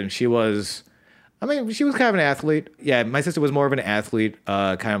sister wasn't. She was kind of an athlete. Yeah, my sister was more of an athlete,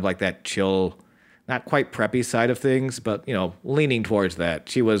 kind of like that chill. not quite preppy side of things, but leaning towards that.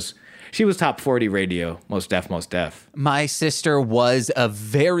 She was top 40 radio, most deaf. My sister was a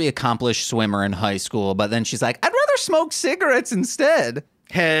very accomplished swimmer in high school, but then she's like, I'd rather smoke cigarettes instead.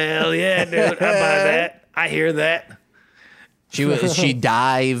 Hell yeah, dude. I buy that. I hear that. She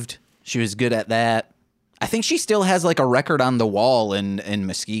dived. She was good at that. I think she still has like a record on the wall in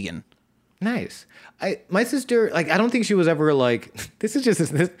Muskegon. Nice. My sister, I don't think she was ever like, this is just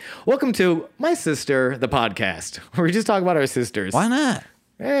this. Welcome to My Sister, the podcast. Where we just talk about our sisters. Why not?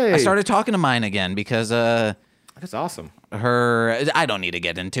 Hey. I started talking to mine again because That's awesome. I don't need to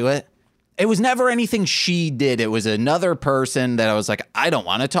get into it. It was never anything she did. It was another person that I was like, I don't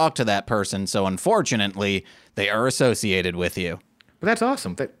want to talk to that person. So unfortunately, they are associated with you. But that's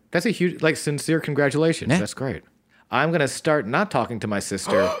awesome. That's a huge, sincere congratulations. Yeah. That's great. I'm going to start not talking to my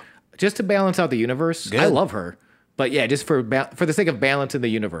sister just to balance out the universe. Good. I love her. But yeah, just for the sake of balance in the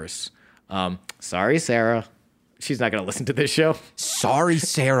universe. Sorry, Sarah. She's not going to listen to this show. Sorry,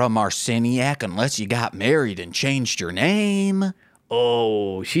 Sarah Marciniak, unless you got married and changed your name.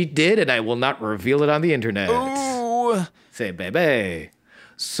 Oh, she did, and I will not reveal it on the internet. Ooh. Say, baby.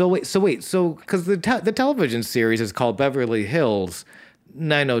 So because the television series is called Beverly Hills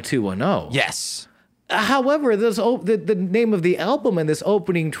 90210. Yes. However, the name of the album and this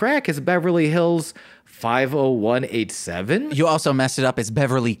opening track is Beverly Hills 50187. You also messed it up. It's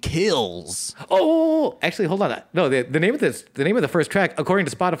Beverly Kills. Oh, actually, hold on. No, the name of the first track, according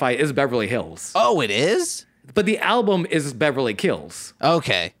to Spotify, is Beverly Hills. Oh, it is? But the album is Beverly Kills.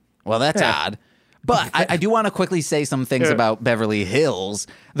 Okay. Well, that's odd. But I do want to quickly say some things about Beverly Hills.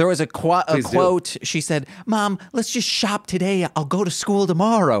 There was a quote. She said, Mom, let's just shop today. I'll go to school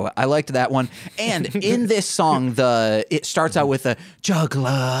tomorrow. I liked that one. And in this song, it starts out with a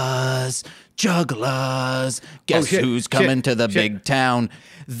jugglers. Guess who's coming to the big town?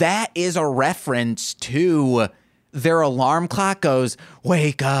 That is a reference to their alarm clock goes,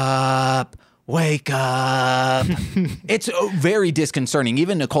 wake up. Wake up. It's very disconcerting.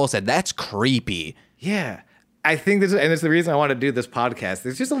 Even Nicole said, that's creepy. Yeah. I think this, and it's the reason I want to do this podcast.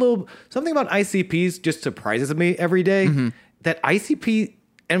 There's just something about ICPs just surprises me every day. Mm-hmm. That ICP,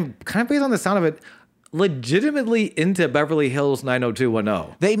 and kind of based on the sound of it, legitimately into Beverly Hills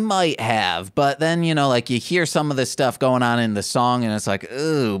 90210. They might have, but then, you hear some of the stuff going on in the song, and it's like,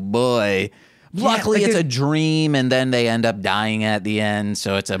 oh boy. Luckily, it's a dream, and then they end up dying at the end,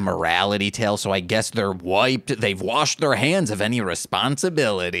 so it's a morality tale. So I guess they're wiped. They've washed their hands of any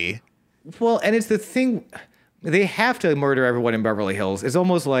responsibility. Well, and it's the thing. They have to murder everyone in Beverly Hills. It's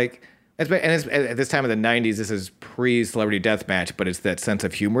almost like, at this time of the 90s, this is pre-Celebrity Deathmatch, but it's that sense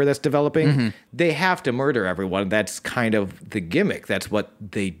of humor that's developing. Mm-hmm. They have to murder everyone. That's kind of the gimmick. That's what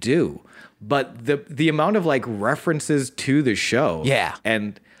they do. But the amount of, references to the show. Yeah.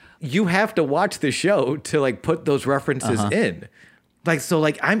 And you have to watch the show to put those references in. I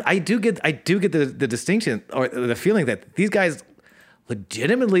do get the distinction or the feeling that these guys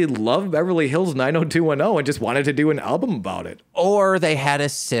legitimately love Beverly Hills 90210 and just wanted to do an album about it. Or they had a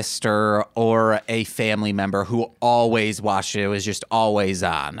sister or a family member who always watched it. It was just always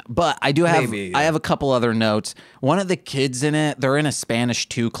on. But I do have I have a couple other notes. One of the kids in it, they're in a Spanish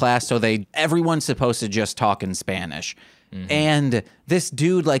 2 class, so everyone's supposed to just talk in Spanish. Mm-hmm. And this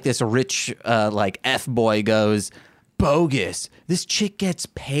dude, this rich, F-boy goes, bogus. This chick gets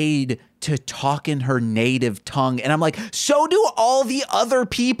paid to talk in her native tongue. And I'm like, so do all the other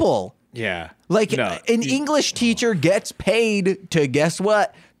people. Yeah. An English teacher gets paid to, guess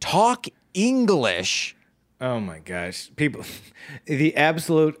what? Talk English. Oh my gosh. People, the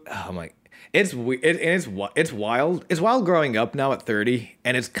absolute, oh my, it's wild. It's wild growing up now at 30,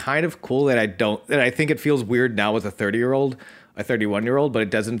 and it's kind of cool that I think it feels weird now as a 30-year-old, a 31-year-old, but it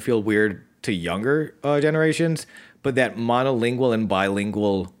doesn't feel weird to younger generations. But that monolingual and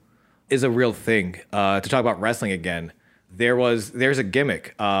bilingual is a real thing. To talk about wrestling again, there's a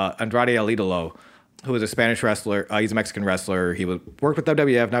gimmick. Andrade El Idolo, who is a Spanish wrestler, he's a Mexican wrestler. He worked with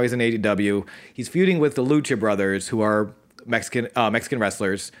WWF. Now he's in AEW. He's feuding with the Lucha Brothers, who are Mexican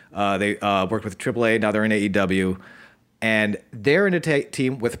wrestlers. They worked with AAA. Now they're in AEW, and they're in a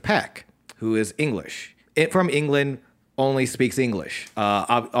team with Peck, who is English from England, only speaks English.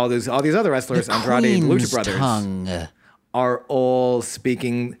 All these other wrestlers, Andrade and Lucha Brothers, tongue. Are all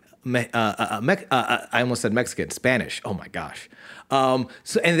speaking. I almost said Mexican, Spanish. Oh my gosh.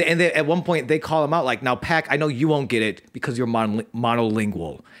 So they, at one point they call him out now, Peck, I know you won't get it because you're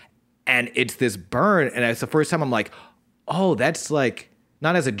monolingual, and it's this burn, and it's the first time I'm like, oh, that's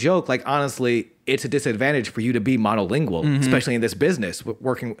not as a joke. Honestly, it's a disadvantage for you to be monolingual, especially in this business,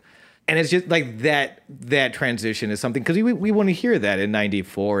 working. And it's just like that transition is something, because we wouldn't hear that in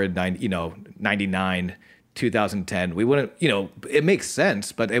 94 and 99, 2010. We wouldn't, it makes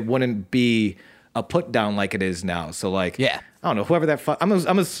sense, but it wouldn't be a put down like it is now. So like, Yeah. I don't know, whoever that,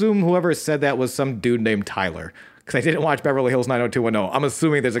 I'm assuming whoever said that was some dude named Tyler. Because I didn't watch Beverly Hills 90210. I'm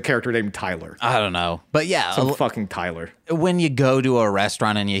assuming there's a character named Tyler. I don't know. But yeah, Some fucking Tyler. when you go to a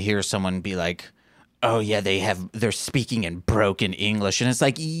restaurant and you hear someone be like, "Oh yeah, they're speaking in broken English," and it's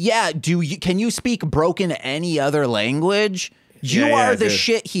like, yeah, can you speak broken any other language? You Yeah, are the dude.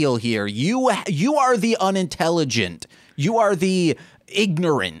 shitheel here. You are the unintelligent. You are the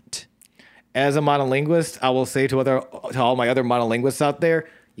ignorant. As a monolinguist, I will say to all my other monolinguists out there,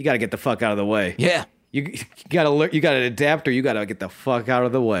 you got to get the fuck out of the way. Yeah, You gotta adapt, or you gotta get the fuck out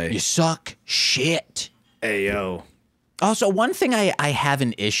of the way. you suck shit. Hey yo. Also, one thing I have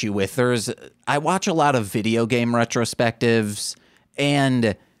an issue with, I watch a lot of video game retrospectives,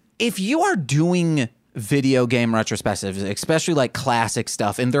 and if you are doing video game retrospectives, especially like classic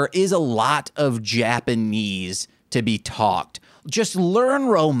stuff, and there is a lot of Japanese to be talked, just learn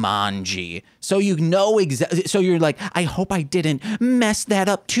Romanji so you know so you're like, I hope I didn't mess that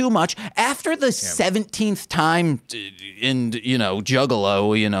up too much. After the 17th time in,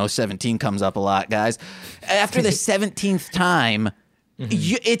 Juggalo, 17 comes up a lot, guys. After the 17th time,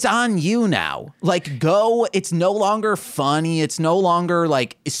 it's on you now. Like, go. It's no longer funny. It's no longer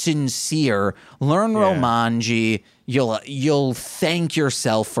like sincere. Learn Romanji. You'll thank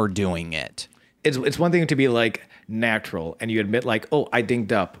yourself for doing it. It's one thing to be like natural and you admit like, oh, I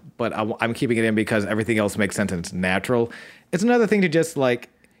dinked up, but I'm keeping it in because everything else makes sense and it's natural. It's another thing to just like,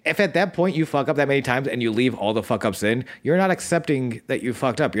 if at that point you fuck up that many times and you leave all the fuck ups in, you're not accepting that you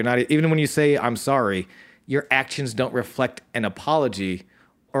fucked up. You're not, even when you say I'm sorry, your actions don't reflect an apology,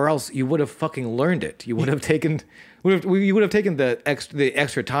 or else you would have fucking learned it. You would have taken the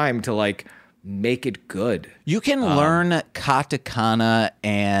extra time to like make it good. You can learn katakana,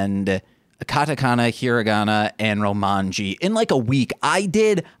 hiragana, and romanji in like a week. I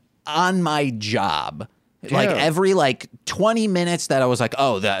did on my job. Like Yeah. every 20 minutes that I was like,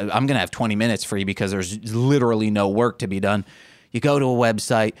 I'm going to have 20 minutes free because there's literally no work to be done. You go to a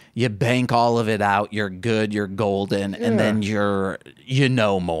website, you bank all of it out, you're good, you're golden, and then you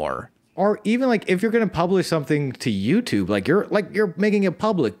know more. Or even like if you're gonna publish something to YouTube, you're making it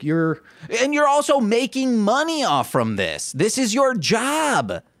public. And you're also making money off from this. This is your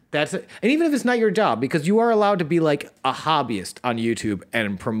job. That's it. And even if it's not your job, because you are allowed to be like a hobbyist on YouTube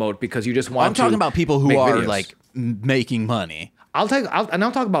and promote because you just want I'm talking to about people who make are videos. making money. I'll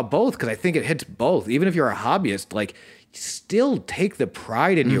talk about both because I think it hits both. Even if you're a hobbyist, like still take the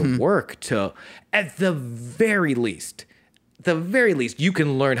pride in your work to, at the very least, you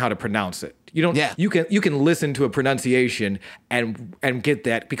can learn how to pronounce it. You don't. Yeah. You can listen to a pronunciation and get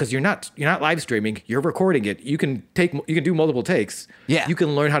that, because you're not live streaming. You're recording it. You can do multiple takes. Yeah. You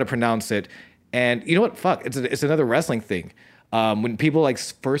can learn how to pronounce it. And you know what? Fuck. It's another wrestling thing. When people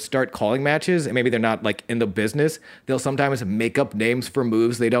first start calling matches and maybe they're not in the business, they'll sometimes make up names for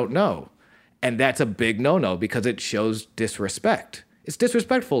moves they don't know. And that's a big no-no because it shows disrespect. It's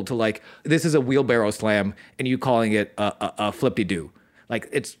disrespectful to this is a wheelbarrow slam and you calling it a flippy-doo.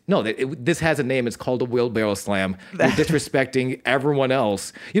 This has a name. It's called a wheelbarrow slam. You're disrespecting everyone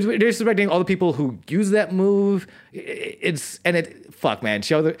else. You're disrespecting all the people who use that move. Fuck, man. If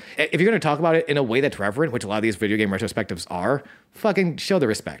you're going to talk about it in a way that's reverent, which a lot of these video game retrospectives are, fucking show the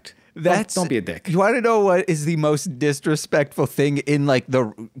respect. Don't be a dick. You want to know what is the most disrespectful thing in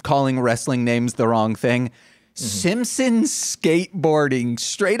the calling wrestling names the wrong thing? Simpsons skateboarding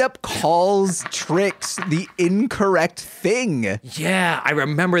straight up calls tricks the incorrect thing. Yeah, I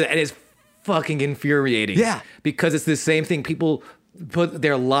remember that. And it's fucking infuriating. Yeah. Because it's the same thing. People put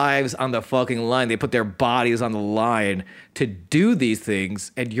their lives on the fucking line. They put their bodies on the line to do these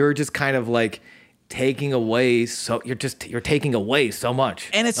things. And you're just kind of taking away you're taking away so much.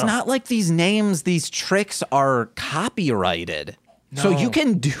 And it's not like these names, these tricks are copyrighted. So you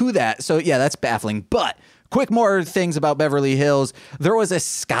can do that. So yeah, that's baffling. But quick more things about Beverly Hills. There was a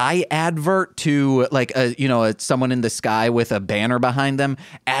Sky advert to someone in the sky with a banner behind them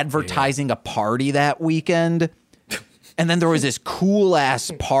advertising a party that weekend. And then there was this cool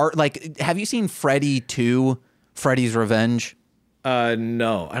ass part. Have you seen Freddy 2? Freddy's Revenge?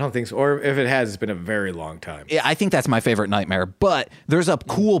 No, I don't think so. Or if it has, it's been a very long time. Yeah, I think that's my favorite nightmare. But there's a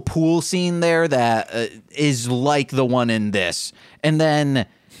cool pool scene there that is like the one in this. And then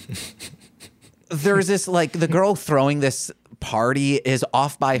there's this the girl throwing this party is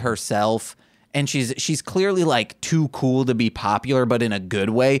off by herself, and she's clearly too cool to be popular, but in a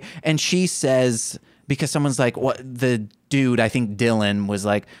good way. And she says, because someone's like, what the dude, I think Dylan was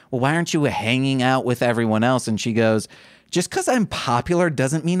like, well, why aren't you hanging out with everyone else? And she goes, just because I'm popular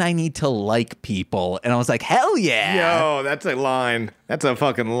doesn't mean I need to like people. And I was like, hell yeah. Yo, that's a line. That's a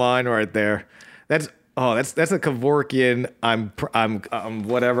fucking line right there. That's a Kevorkian. I'm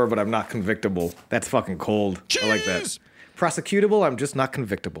whatever, but I'm not convictable. That's fucking cold. Jeez. I like that. Prosecutable. I'm just not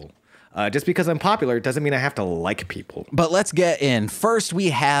convictable. Just because I'm popular doesn't mean I have to like people. But let's get in. First,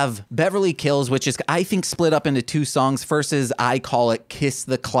 we have Beverly Kills, which is, I think, split up into 2 songs. First is, I call it Kiss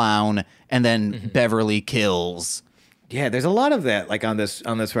the Clown, and then Beverly Kills. Yeah, there's a lot of that, like on this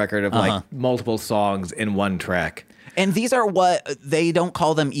record of like multiple songs in one track. And these are what they don't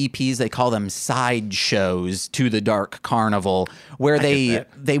call them EPs; they call them side shows to the Dark Carnival, where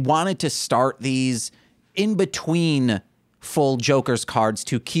they wanted to start these in between full Joker's cards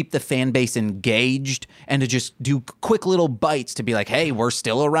to keep the fan base engaged and to just do quick little bites to be like, hey, we're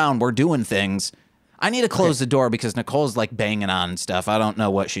still around, we're doing things. I need to close the door because Nicole's like banging on stuff. I don't know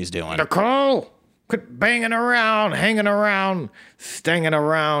what she's doing. Nicole, quit banging around, hanging around, stanging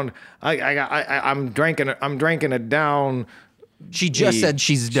around. I'm drinking it down. She just said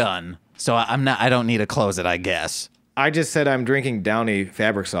she's done, so I don't need to close it, I guess. I just said I'm drinking Downy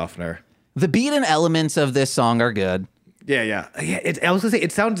fabric softener. The beat and elements of this song are good. Yeah. I was gonna say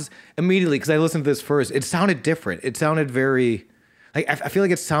it sounds immediately because I listened to this first. It sounded different. It sounded very. I feel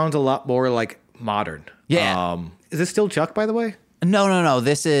like it sounds a lot more like modern. Yeah. Is this still Chuck, by the way? No.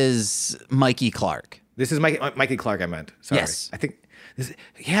 This is Mikey Clark. This is Mikey Clark. I meant. Sorry. Yes. I think.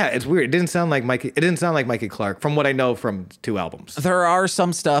 It's weird. It didn't sound like Mikey. It didn't sound like Mikey Clark from what I know from 2 albums. There are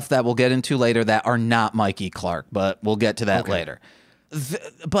some stuff that we'll get into later that are not Mikey Clark, but we'll get to that later.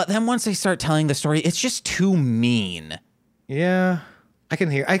 But then once they start telling the story, it's just too mean. Yeah, I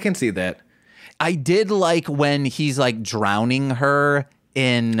can see that. I did like when he's like drowning her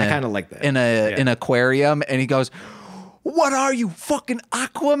in. I kind of like that in an aquarium, and he goes, "What are you, fucking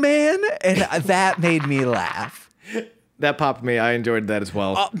Aquaman?" And that made me laugh. That popped me. I enjoyed that as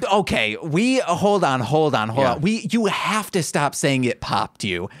well. Okay, hold on. You have to stop saying it popped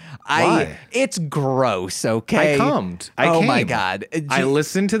you. Why? It's gross. Okay, I cummed. Oh my god! I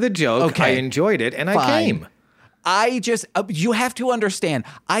listened to the joke. Okay. I enjoyed it, and I came. I just, you have to understand,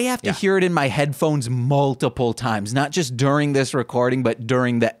 I have to hear it in my headphones multiple times, not just during this recording, but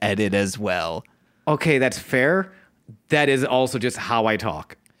during the edit as well. Okay, that's fair. That is also just how I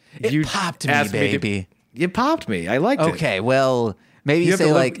talk. It popped me, baby. It popped me. I liked it. Okay, well, maybe you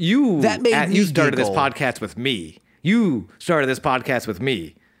say that made me you started giggle. this podcast with me. You started this podcast with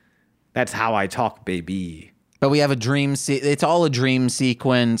me. That's how I talk, baby. But we have a dream, it's all a dream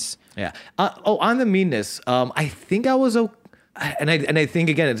sequence. Yeah. On the meanness, I think I was and I think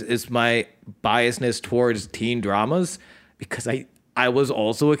again it's my biasness towards teen dramas because I was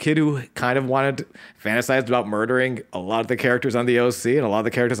also a kid who kind of fantasized about murdering a lot of the characters on the OC and a lot of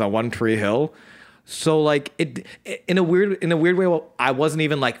the characters on One Tree Hill. So like it in a weird way, well, I wasn't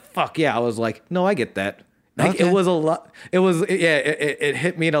even like fuck yeah. I was like, no, I get that. Like It was a lot. It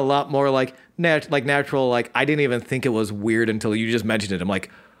hit me in a lot more like natural. Like I didn't even think it was weird until you just mentioned it. I'm like,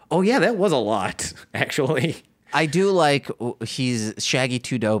 oh yeah, that was a lot actually. I do like he's Shaggy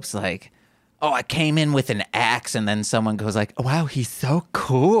 2 Dope's like, oh, I came in with an axe, and then someone goes like, oh, wow, he's so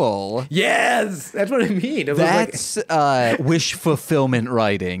cool. Yes, that's what I mean. That's wish fulfillment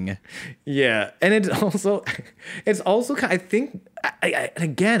writing. Yeah, and it's also kind. I think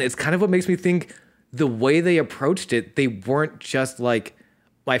again, it's kind of what makes me think the way they approached it. They weren't just like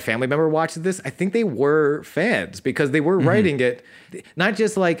my family member watched this. I think they were fans because they were writing it, not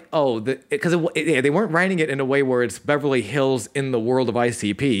just like because they weren't writing it in a way where it's Beverly Hills in the world of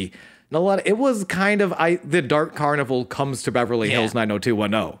ICP. It was kind of the Dark Carnival comes to Beverly Hills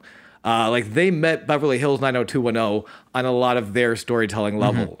 90210. Like they met Beverly Hills 90210 on a lot of their storytelling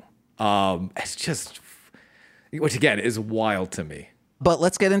level. It's just, which again is wild to me. But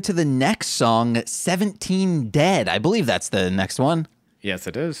let's get into the next song, 17 Dead. I believe that's the next one. Yes,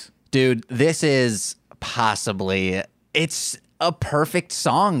 it is. Dude, this is it's a perfect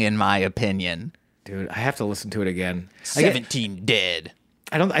song in my opinion. Dude, I have to listen to it again. 17 Dead.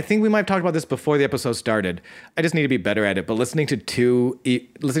 I think we might have talked about this before the episode started. I just need to be better at it. But listening to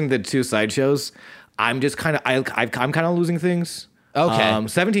the 2 sideshows, I'm just kind of I'm kind of losing things. Okay.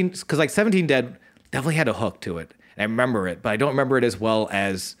 17 because like 17 Dead definitely had a hook to it. And I remember it, but I don't remember it as well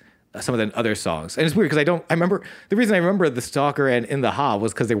as some of the other songs. And it's weird because the reason I remember The Stalker and In the Ha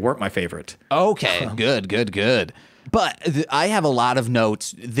was because they weren't my favorite. Okay, good. But I have a lot of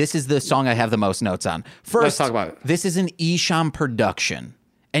notes. This is the song I have the most notes on. First, let's talk about it. This is an Esham production.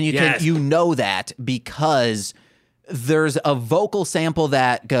 And you know that because there's a vocal sample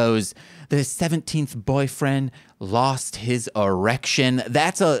that goes, the 17th boyfriend lost his erection.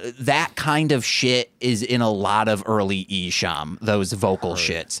 That kind of shit is in a lot of early Esham, those vocal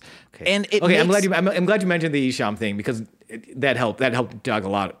shits. Okay. And it I'm makes, glad you mentioned the Esham thing because that helped jog a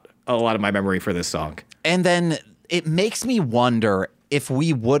lot of my memory for this song. and then it makes me wonder if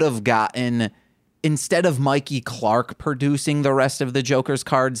we would have gotten, instead of Mikey Clark producing the rest of the Joker's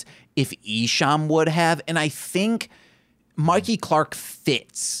cards, if Esham would have. And I think Mikey Clark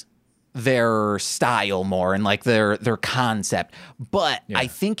fits their style more and like their concept. But I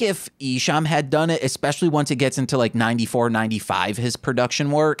think if Esham had done it, especially once it gets into like 94, 95, his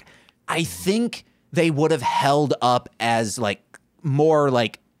production work, I think they would have held up as like more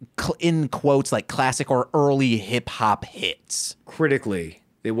like in quotes like classic or early hip hop hits. Critically,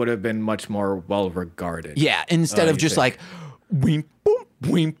 they would have been much more well regarded. Yeah, instead of you just think? like weep boom,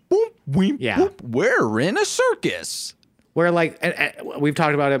 weep boom, weep Yeah. boop, we're in a circus. Where like and we've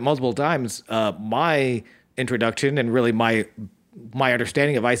talked about it multiple times. My introduction and really my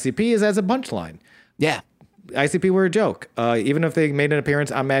understanding of ICP is as a punchline. Yeah. ICP were a joke. Even if they made an appearance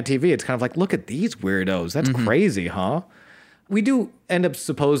on Mad TV, it's kind of like, look at these weirdos. That's crazy, huh? We do end up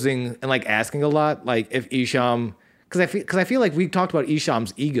supposing and like asking a lot, like if Esham, because I feel like we talked about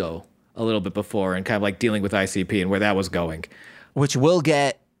Esham's ego a little bit before and kind of like dealing with ICP and where that was going. Which we'll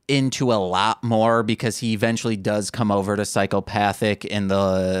get into a lot more because he eventually does come over to Psychopathic in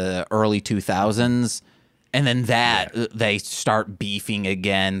the early 2000s. And then they start beefing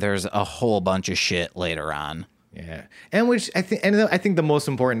again. There's a whole bunch of shit later on. Yeah, and I think the most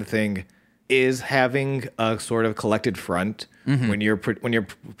important thing is having a sort of collected front when you're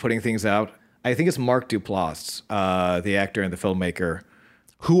putting things out. I think it's Mark Duplass, the actor and the filmmaker.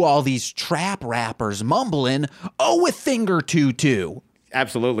 Who all these trap rappers mumbling, oh, with Finger Tutu.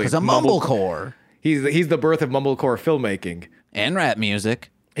 Absolutely, Because a mumblecore. He's the birth of mumblecore filmmaking. And rap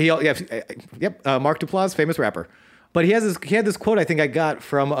music. Mark Duplass, famous rapper. But he had this quote I think I got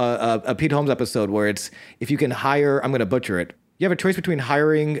from a Pete Holmes episode where it's, if you can hire, I'm going to butcher it. You have a choice between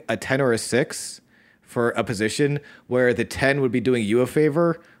hiring a 10 or a 6 for a position where the 10 would be doing you a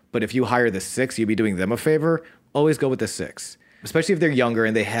favor, but if you hire the 6, you'd be doing them a favor. Always go with the 6, especially if they're younger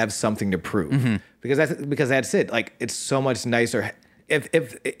and they have something to prove. Because that's it. Like, it's so much nicer.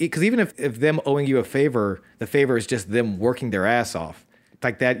 Because even if them owing you a favor, the favor is just them working their ass off.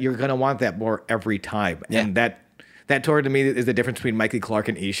 Like that, you're gonna want that more every time. Yeah. And that to me is the difference between Mikey Clark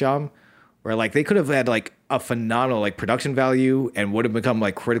and Esham, where like they could have had like a phenomenal like production value and would have become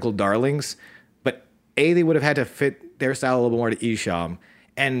like critical darlings, but A, they would have had to fit their style a little more to Esham,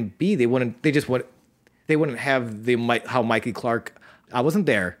 and B, they wouldn't have how Mikey Clark, I wasn't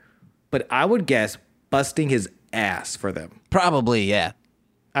there, but I would guess busting his ass for them. Probably, yeah.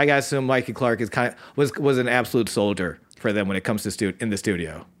 I gotta assume Mikey Clark is was an absolute soldier for them when it comes to in the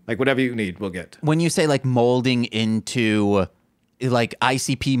studio. Like whatever you need, we'll get. When you say like molding into, like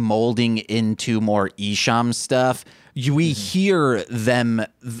ICP molding into more Esham stuff, we hear them.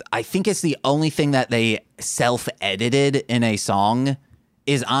 I think it's the only thing that they self-edited in a song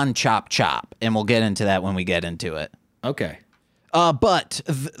is on Chop Chop, and we'll get into that when we get into it. Okay. But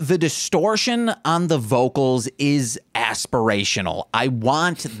the distortion on the vocals is aspirational. I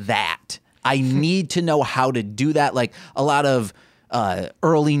want that. I need to know how to do that. Like a lot of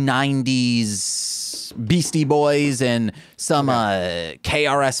early 90s Beastie Boys and some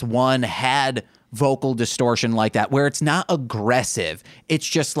KRS-One had vocal distortion like that, where it's not aggressive. It's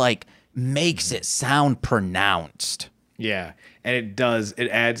just like makes it sound pronounced. Yeah, and it does. It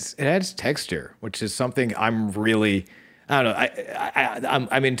adds texture, which is something I'm really, I don't know.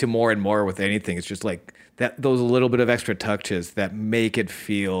 I'm into more and more with anything. It's just like that, those little bit of extra touches that make it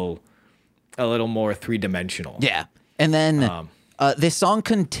feel a little more three-dimensional. Yeah. And then this song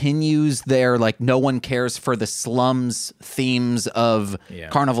continues their like no one cares for the slums themes of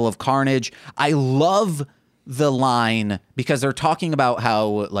Carnival of Carnage. I love the line because they're talking about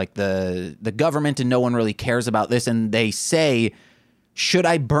how like the government and no one really cares about this, and they say, should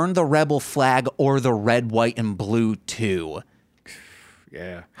I burn the rebel flag or the red, white, and blue too?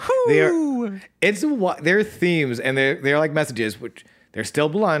 Yeah. They're themes and they're like messages, which they're still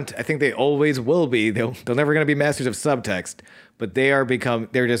blunt. I think they always will be. They're never going to be masters of subtext, but they're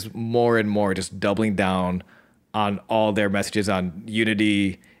just more and more just doubling down on all their messages on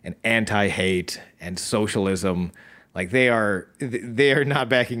unity and anti-hate and socialism. Like they are not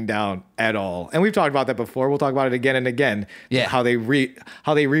backing down at all. And we've talked about that before. We'll talk about it again and again. Yeah. How they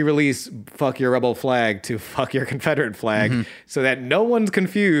re-release "fuck your rebel flag" to "fuck your Confederate flag," so that no one's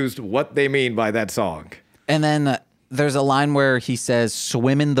confused what they mean by that song. And then There's a line where he says,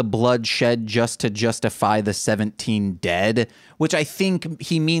 swim in the blood shed just to justify the 17 dead, which I think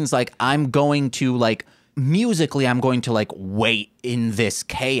he means like, I'm going to like, musically, I'm going to like wait in this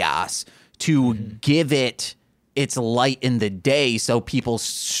chaos to give it its light in the day so people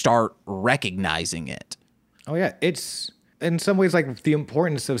start recognizing it. Oh, yeah. It's in some ways like the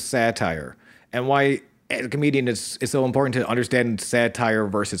importance of satire and why as a comedian it's so important to understand satire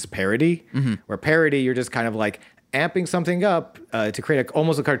versus parody, where parody, you're just kind of like amping something up to create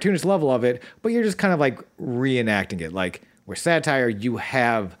almost a cartoonish level of it, but you're just kind of like reenacting it. Like where satire, you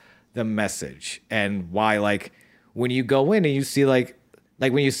have the message and why, like when you go in and you see like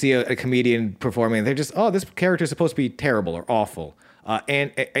when you see a comedian performing, they're just, oh, this character is supposed to be terrible or awful.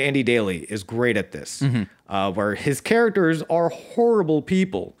 And Andy Daly is great at this, where his characters are horrible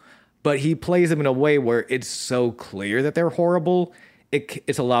people, but he plays them in a way where it's so clear that they're horrible.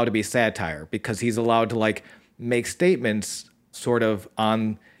 It's allowed to be satire because he's allowed to like make statements sort of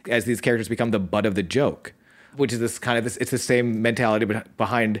on as these characters become the butt of the joke, which is this kind of it's the same mentality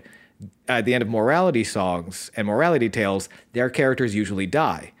behind at the end of morality songs and morality tales. Their characters usually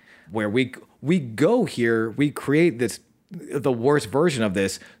die, where we go here, we create the worst version of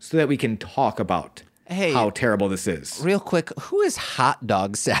this so that we can talk about how terrible this is. Real quick, who is Hot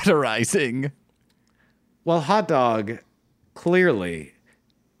Dog satirizing? Well, Hot Dog clearly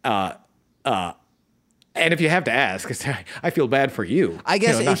and if you have to ask, 'cause I feel bad for you. I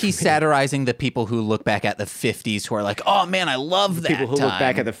guess not he's for me. satirizing the people who look back at the 50s who are like, oh man, I love that People who time. look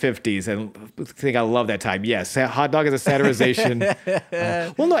back at the 50s and think I love that time. Yes, Hot Dog is a satirization.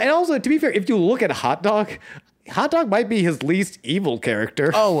 Well, no, and also, to be fair, if you look at Hot Dog might be his least evil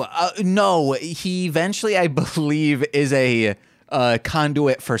character. Oh, no, he eventually, I believe, is a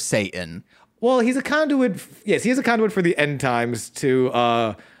conduit for Satan. Well, he's a conduit. Yes, he is a conduit for the end times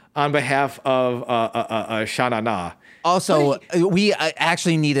to on behalf of Shanana. Also, we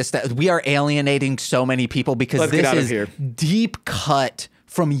actually need we are alienating so many people because Let's get this out of is here. deep cut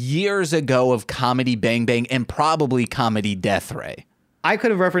from years ago of Comedy Bang Bang and probably Comedy Death Ray. I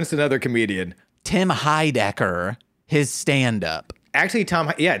could have referenced another comedian. Tim Heidecker, his stand-up. Actually, the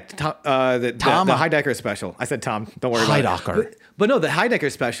Heidecker special. I said Tom. Don't worry about Heidecker. it. But no, the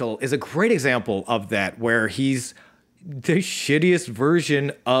Heidecker special is a great example of that, where he's the shittiest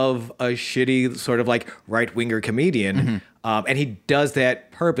version of a shitty sort of like right-winger comedian. And he does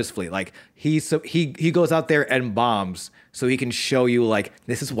that purposefully. Like he goes out there and bombs so he can show you like,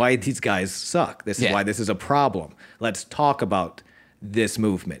 this is why these guys suck. This is why this is a problem. Let's talk about this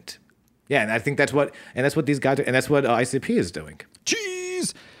movement. Yeah, and I think that's what these guys are, and that's what ICP is doing.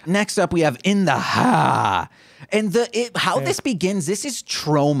 Jeez. Next up, we have In the Ha. And this begins, this is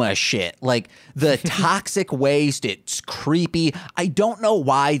trauma shit. Like the toxic waste, it's creepy. I don't know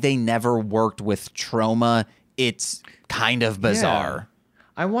why they never worked with trauma. It's kind of bizarre.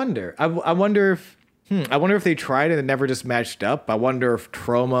 Yeah. I wonder if they tried and it never just matched up. I wonder if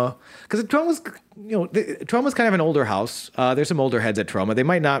trauma, because trauma's kind of an older house. There's some older heads at trauma. They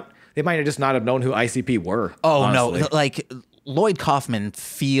might just not have known who ICP were. Oh, honestly. no. Like Lloyd Kaufman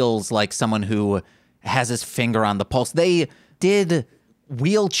feels like someone who has his finger on the pulse. They did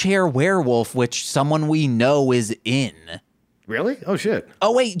Wheelchair Werewolf, which someone we know is in. Really? Oh, shit.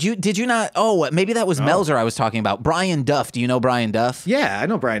 Oh, wait, did you not? Oh, maybe that was Melzer I was talking about. Brian Duff. Do you know Brian Duff? Yeah, I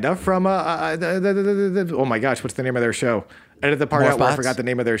know Brian Duff from, oh my gosh, what's the name of their show? Edit the part out where I forgot the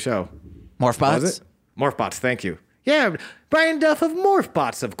name of their show. Morphbots? Was it? Morphbots, thank you. Yeah, Brian Duff of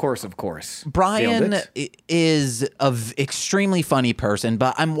Morphbots, of course. Brian is an extremely funny person,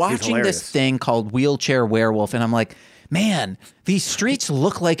 but I'm watching this thing called Wheelchair Werewolf, and I'm like, man, these streets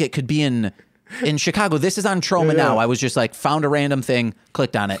look like it could be in Chicago. This is on Troma now. I was just like, found a random thing,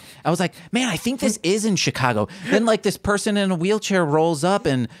 clicked on it. I was like, man, I think this is in Chicago. Then like this person in a wheelchair rolls up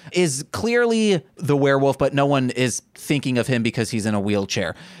and is clearly the werewolf, but no one is thinking of him because he's in a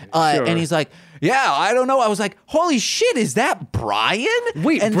wheelchair. And he's like, yeah, I don't know. I was like, holy shit, is that Brian?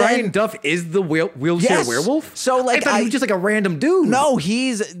 Wait, and Brian Duff is the wheelchair werewolf? So like, I thought he was just like a random dude. No,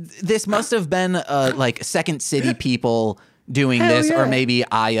 this must have been like Second City people doing this, or maybe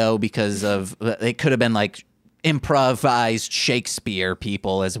IO, because of it could have been like improvised Shakespeare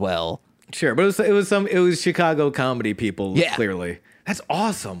people as well. Sure, but it was Chicago comedy people. Yeah, clearly. That's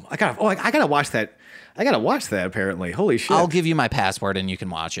awesome. I gotta watch that. I gotta watch that. Apparently, holy shit! I'll give you my password and you can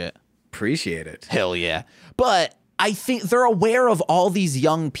watch it. Appreciate it. Hell yeah! But I think they're aware of all these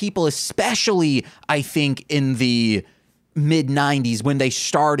young people, especially I think in the mid '90s when they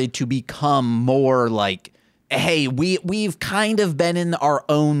started to become more like, hey, we've kind of been in our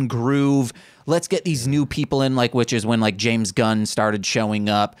own groove. Let's get these new people in, like, which is when like James Gunn started showing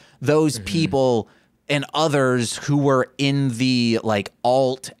up. Those people and others who were in the like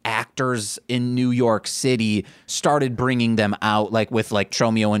alt actors in New York City started bringing them out, like with like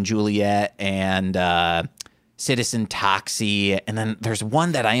Tromeo and Juliet and Citizen Toxie. And then there's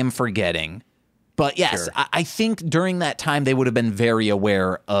one that I am forgetting. But yes, Sure. I think during that time they would have been very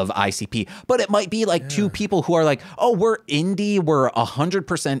aware of ICP. But it might be like two people who are like, oh, we're indie, we're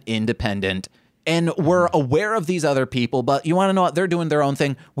 100% independent, and we're aware of these other people. But you want to know what? They're doing their own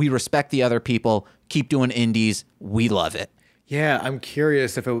thing. We respect the other people. Keep doing indies. We love it. Yeah, I'm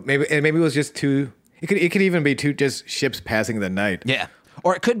curious if maybe it was just two. It could even be two just ships passing the night. Yeah.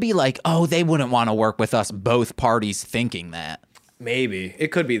 Or it could be like, oh, they wouldn't want to work with us, both parties thinking that. Maybe it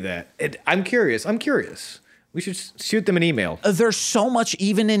could be that. I'm curious. We should shoot them an email. There's so much,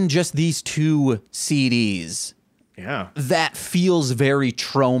 even in just these two CDs, Yeah. that feels very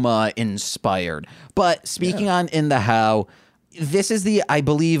trauma inspired. But speaking on In the How, this is I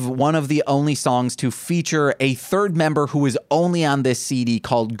believe, one of the only songs to feature a third member who is only on this CD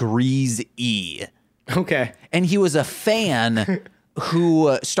called Grease E. Okay. And he was a fan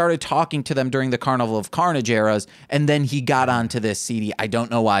who started talking to them during the Carnival of Carnage eras, and then he got onto this CD. I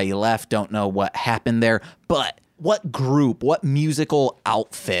don't know why he left, don't know what happened there, but what group, what musical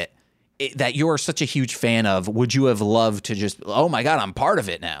outfit that you're such a huge fan of would you have loved to just, oh my God, I'm part of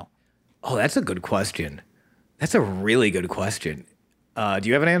it now? Oh, that's a good question. That's a really good question. Do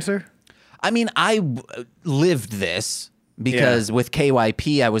you have an answer? I mean, I lived this because with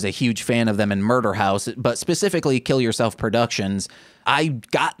KYP, I was a huge fan of them in Murder House, but specifically Kill Yourself Productions. I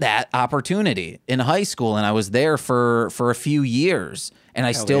got that opportunity in high school, and I was there for a few years, and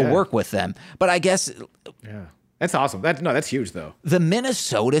I still work with them. But I guess That's awesome. That's huge though. the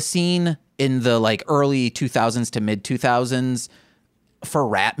Minnesota scene in the like early 2000s to mid 2000s for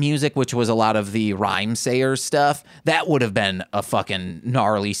rap music, which was a lot of the rhyme sayers stuff, that would have been a fucking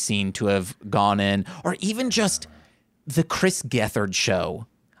gnarly scene to have gone in. Or even just the Chris Gethard show.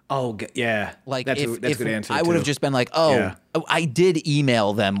 Oh, yeah. Like that's if a good answer. I would have too. just been like, I did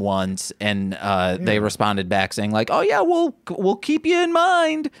email them once, and they responded back saying like, oh yeah, we'll keep you in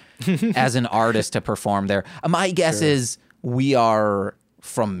mind as an artist to perform there. My guess is we are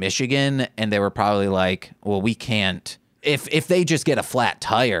from Michigan, and they were probably like, well, we can't. If they just get a flat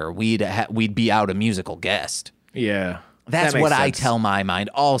tire, we'd be out a musical guest. Yeah. That's that makes what I sense. tell my mind.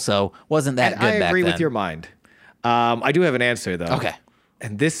 Also, wasn't that good I back agree then? with your mind. I do have an answer though. Okay.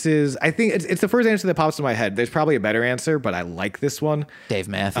 And this is, I think it's the first answer that pops in my head. There's probably a better answer, but I like this one. Dave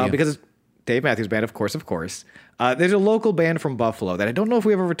Matthews. Because it's Dave Matthews Band, of course. There's a local band from Buffalo that I don't know if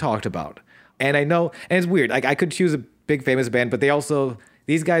we've ever talked about. And I know, and it's weird. Like I could choose a big famous band, but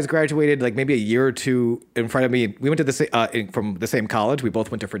these guys graduated like maybe a year or two in front of me. We went to from the same college. We both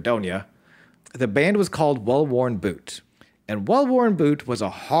went to Fredonia. The band was called Well Worn Boot. And Well Worn Boot was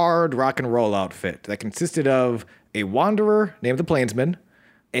a hard rock and roll outfit that consisted of a wanderer named the Plainsman,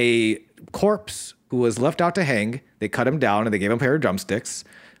 a corpse who was left out to hang. They cut him down and they gave him a pair of drumsticks.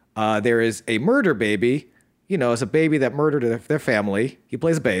 There is a murder baby. You know, it's a baby that murdered their family. He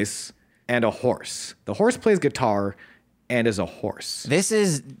plays bass. And a horse. The horse plays guitar and is a horse.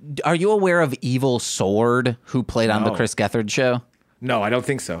 Are you aware of Evil Sword, who played on the No. Chris Gethard show? No, I don't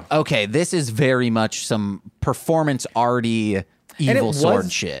think so. Okay, this is very much some performance arty Evil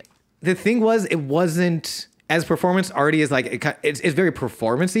Sword shit. The thing was, it wasn't as performance arty as like it's very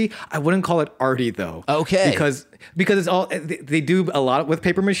performancey. I wouldn't call it arty though. Okay. Because it's all they do a lot with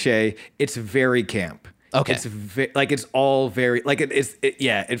paper mache. It's very camp. Okay. It's all very like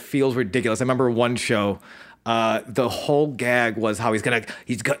it feels ridiculous. I remember one show. The whole gag was how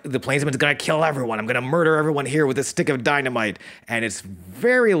the plainsman's gonna kill everyone. I'm gonna murder everyone here with a stick of dynamite. And it's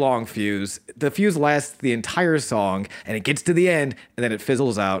very long fuse. The fuse lasts the entire song, and it gets to the end, and then it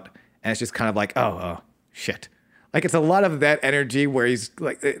fizzles out, and it's just kind of like, oh shit. Like it's a lot of that energy where he's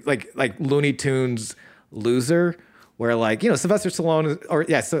like Looney Tunes loser, where like Sylvester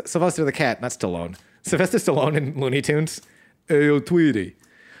Stallone Sylvester the cat, not Stallone. Sylvester Stallone in Looney Tunes. Hey yo, Tweety.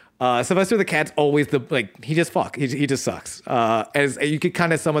 Sylvester the cat's always he just he just sucks. As you get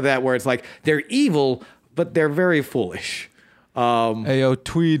kind of some of that where it's like they're evil but they're very foolish. Hey, yo,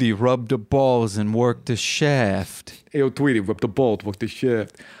 Tweety, rub the balls and work the shaft. Hey yo, Tweety, rub the balls, work the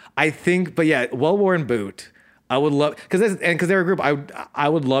shaft. I think, but yeah, Well Worn Boot. I would love because they're a group. I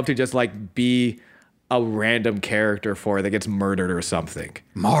would love to just like be a random character for that gets murdered or something.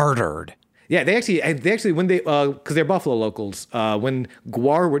 Martyred. Yeah, they actually when because they're Buffalo locals. When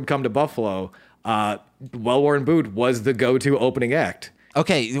Guar would come to Buffalo, Well Worn Boot was the go-to opening act.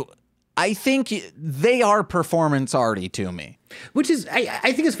 Okay, I think they are performance arty to me. Which is,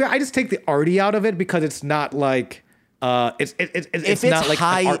 I think it's fair. I just take the arty out of it because it's not like It's not like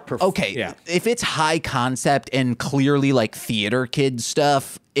high, an art okay, yeah. if it's high concept and clearly like theater kid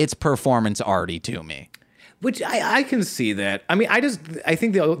stuff, it's performance arty to me. Which I can see that. I mean, I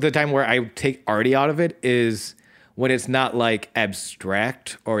think the time where I take arty out of it is when it's not like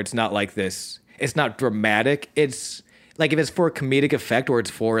abstract or it's not like this. It's not dramatic. It's like if it's for comedic effect or it's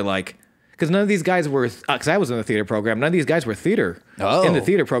for like, because none of these guys were, because I was in the theater program, none of these guys were theater. In the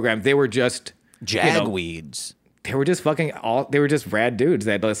theater program. They were just Jagweeds. They were just they were just rad dudes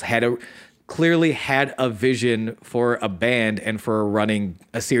that just clearly had a vision for a band and for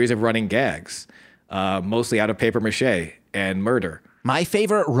a series of running gags, mostly out of paper mache and murder. My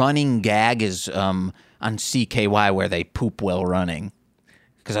favorite running gag is on CKY where they poop while running,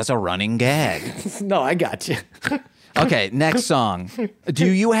 because that's a running gag. No, I got you. Okay, next song. Do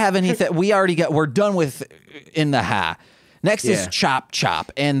you have anything? We're done with In the Ha. Next is Chop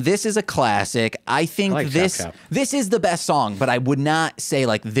Chop, and this is a classic. I think like this Chop Chop. this is the best song, but I would not say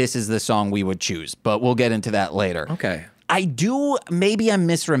like this is the song we would choose, but we'll get into that later. Okay. Maybe I'm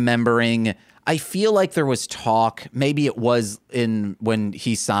misremembering. I feel like there was talk, maybe it was when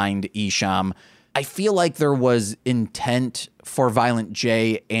he signed Isham. I feel like there was intent for Violent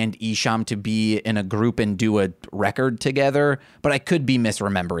J and Isham to be in a group and do a record together, but I could be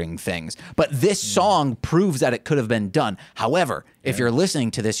misremembering things. But this song proves that it could have been done. However, if you're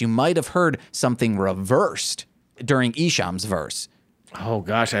listening to this, you might have heard something reversed during Isham's verse. Oh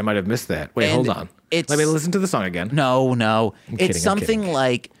gosh, I might have missed that. Wait, And hold on. it's- Let me listen to the song again. No. kidding, It's something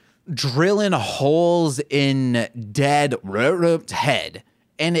like drilling holes in dead head.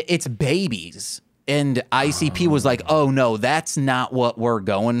 And it's babies. And ICP was like, oh, no, that's not what we're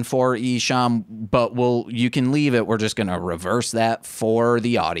going for, Isham, but you can leave it. We're just going to reverse that for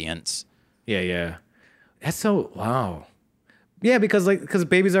the audience. Yeah. That's so, wow. Yeah, because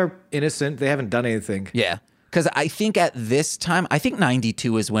babies are innocent. They haven't done anything. Yeah. Because I think at this time, I think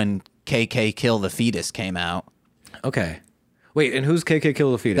 92 is when KK Kill the Fetus came out. Okay. Wait, and who's KK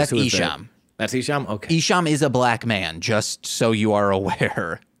Kill the Fetus? That's Who is that? Isham. That's Isham? Okay. Isham is a black man, just so you are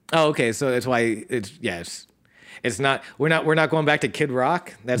aware. Oh, okay. So that's why it's not. We're not going back to Kid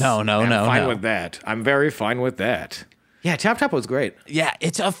Rock. I'm fine with that. I'm very fine with that. Yeah, Chop Chop was great. Yeah,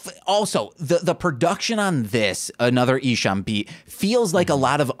 it's also the production on this, another Isham beat, feels like a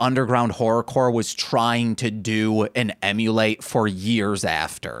lot of underground horrorcore was trying to do and emulate for years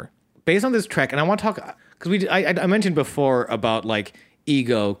after. Based on this track, and I want to talk because I mentioned before about like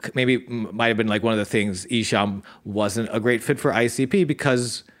ego. Maybe might have been like one of the things Isham wasn't a great fit for ICP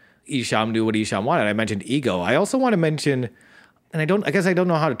because Isham knew what Isham wanted. I mentioned ego. I also want to mention, and I guess I don't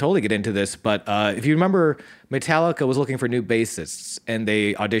know how to totally get into this, but if you remember, Metallica was looking for new bassists, and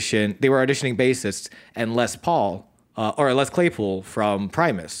they were auditioning bassists, and Les Claypool from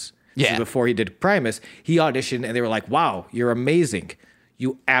Primus. Yeah. This is before he did Primus, he auditioned, and they were like, "Wow, you're amazing.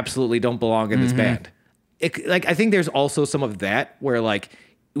 You absolutely don't belong in this band." I think there's also some of that where like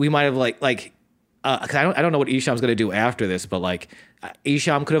we might have because I don't know what Isham's gonna do after this, but like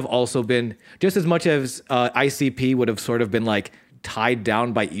Isham could have also been just as much as ICP would have sort of been like tied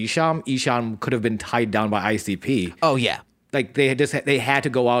down by Isham. Isham could have been tied down by ICP. Oh yeah, Like they had to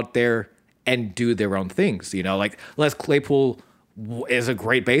go out there and do their own things. You know, like Les Claypool is a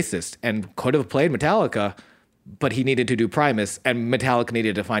great bassist and could have played Metallica, but he needed to do Primus, and Metallica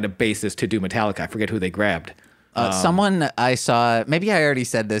needed to find a bassist to do Metallica. I forget who they grabbed. someone I saw, maybe I already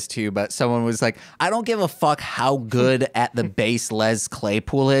said this to you, but someone was like, I don't give a fuck how good at the bass Les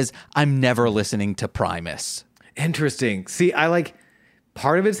Claypool is. I'm never listening to Primus. Interesting. See, I like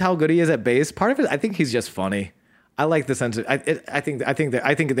part of it's how good he is at bass. Part of it, I think he's just funny. I like the sense of, I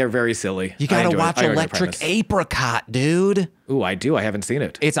think they're very silly. You gotta watch Electric Apricot, dude. Ooh, I do. I haven't seen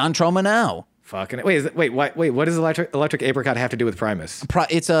it. It's on Troma now. Fucking wait. What does Electric Apricot have to do with Primus?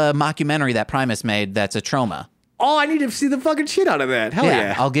 It's a mockumentary that Primus made that's a Troma. Oh, I need to see the fucking shit out of that. Hell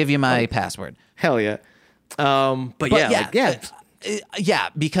yeah. I'll give you my password. Hell yeah. But Yeah,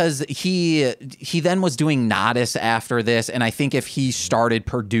 because he then was doing Nodis after this, and I think if he started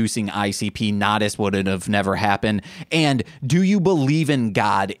producing ICP, Nodis would have never happened. And Do You Believe in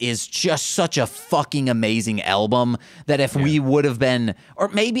God is just such a fucking amazing album that if we would have been, or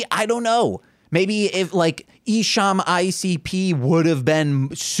maybe, I don't know, maybe if like Isham ICP would have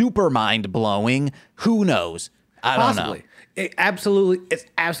been super mind-blowing, who knows? I don't know. It's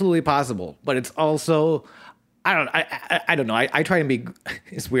absolutely possible, but it's also, I don't know. I try and be,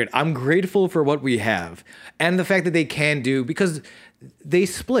 it's weird. I'm grateful for what we have and the fact that they can do, because they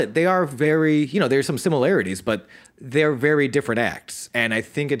split. They are very, there's some similarities, but they're very different acts. And I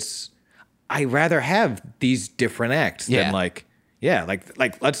think I rather have these different acts than like, Yeah,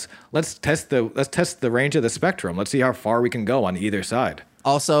 like let's test the range of the spectrum. Let's see how far we can go on either side.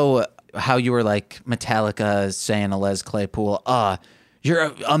 Also, how you were like Metallica saying to Les Claypool,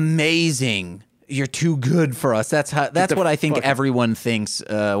 you're amazing. You're too good for us. That's what I think everyone thinks.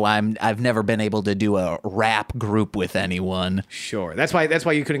 I've never been able to do a rap group with anyone. Sure. That's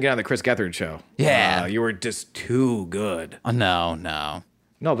why you couldn't get on the Chris Gethard show. Yeah. You were just too good. No. No,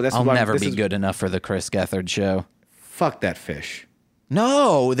 but that's I'll why never be good enough for the Chris Gethard show. Fuck that fish.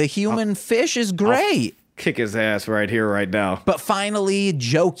 No, the human fish is great. Kick his ass right here, right now. But finally,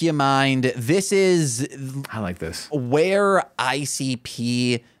 Joke Your Mind. This is I like this. where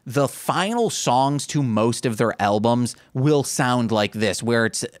ICP, the final songs to most of their albums will sound like this, where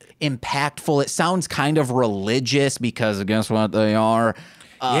it's impactful. It sounds kind of religious because guess what they are?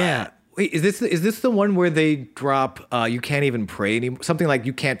 Yeah. Wait, is this the one where they drop you can't even pray anymore? Something like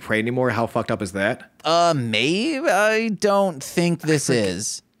you can't pray anymore. How fucked up is that? Maybe. I don't think this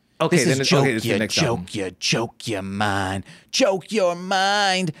is. Okay, this then is joke it's the next album. joke your mind. Joke your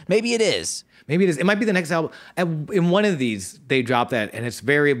mind. Maybe it is. Maybe it is. It might be the next album. And in one of these, they drop that, and it's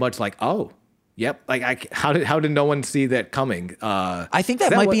very much like, oh, yep. Like, how did no one see that coming? I think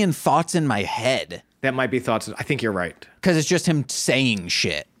that might be in Thoughts in My Head. That might be Thoughts. I think you're right. Because it's just him saying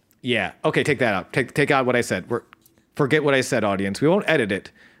shit. Yeah. Okay, take that out. Take out what I said. Forget what I said, audience. We won't edit it,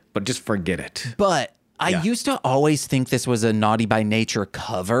 but just forget it. But I used to always think this was a Naughty by Nature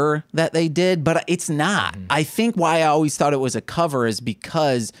cover that they did, but it's not. I think why I always thought it was a cover is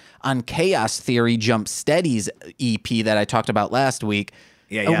because on Chaos Theory Jump Steady's EP that I talked about last week,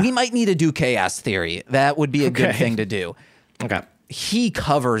 we might need to do Chaos Theory. That would be a good thing to do. Okay. He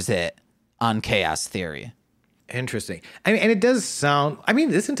covers it on Chaos Theory. Interesting. I mean, and it does sound, I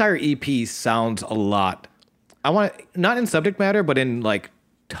mean, this entire EP sounds a lot. I want, not in subject matter, but in like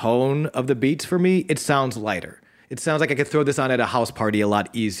tone of the beats for me, it sounds lighter. It sounds like I could throw this on at a house party a lot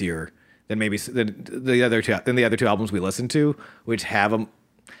easier than maybe the other two albums we listened to, which have them,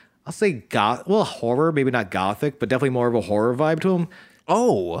 I'll say horror, maybe not gothic, but definitely more of a horror vibe to them.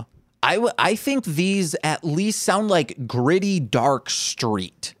 Oh, I think these at least sound like gritty, dark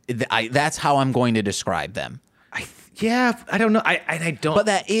street. That's how I'm going to describe them. I don't know. I don't. But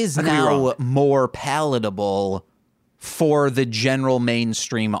that is now more palatable for the general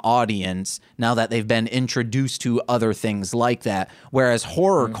mainstream audience now that they've been introduced to other things like that. Whereas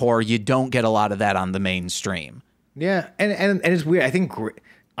horrorcore, you don't get a lot of that on the mainstream. Yeah, and it's weird. I think,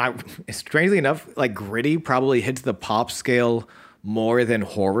 strangely enough, like gritty probably hits the pop scale more than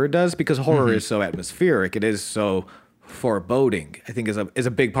horror does because horror is so atmospheric. It is so foreboding. I think is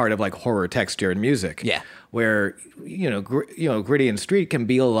a big part of like horror texture in music. Yeah, where gritty and street can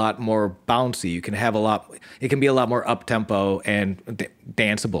be a lot more bouncy. You can have it can be a lot more up tempo and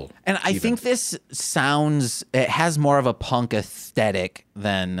danceable. And I think this it has more of a punk aesthetic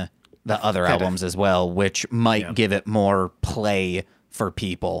than the other albums as well, which might give it more play for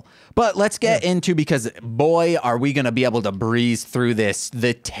people. But let's get into, because boy, are we going to be able to breeze through this,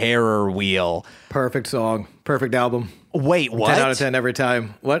 the Terror Wheel. Perfect song. Perfect album. Wait, what? 10 out of 10 every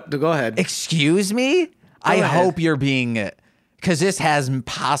time. What? Go ahead. Excuse me? I hope you're being... Because this has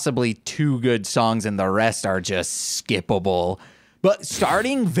possibly 2 good songs and the rest are just skippable. But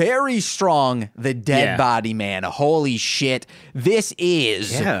starting very strong, the Dead Body Man. Holy shit. This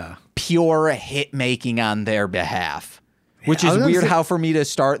is pure hit making on their behalf. Which is weird how for me to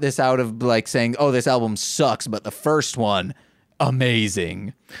start this out of like saying, oh, this album sucks, but the first one,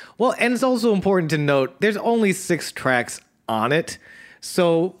 amazing. Well, and it's also important to note, there's only 6 tracks on it.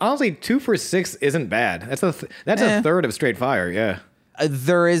 So honestly, 2 for 6 isn't bad. That's a third of straight fire, yeah.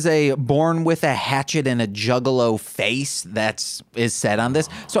 There is a Born with a Hatchet and a Juggalo Face is said on this.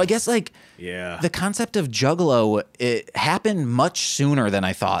 So I guess the concept of Juggalo, it happened much sooner than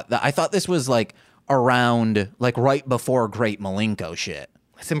I thought. I thought this was like around like right before Great Malenko shit.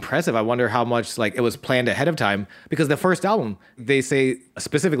 It's impressive. I wonder how much like it was planned ahead of time, because the first album they say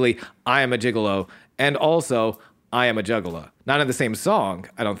specifically I am a gigolo and also I am a juggler. Not in the same song,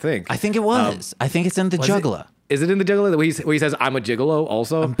 I don't think. I think it was. I think it's in the Juggler. Is it in the Juggler where he says I'm a gigolo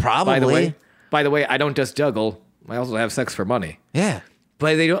also? Probably. By the way, I don't just juggle. I also have sex for money. Yeah.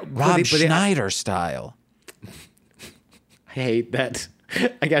 But they don't Rob Schneider style. I hate that.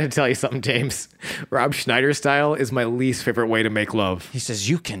 I gotta tell you something, James. Rob Schneider style is my least favorite way to make love. He says,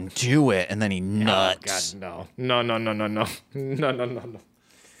 you can do it, and then he nuts. Oh, God, no. No.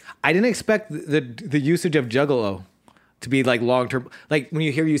 I didn't expect the usage of Juggalo to be like long-term. Like when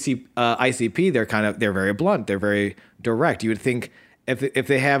you hear ICP, they're very blunt. They're very direct. You would think if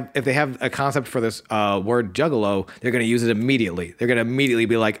they have a concept for this word juggalo, they're going to use it immediately. They're going to immediately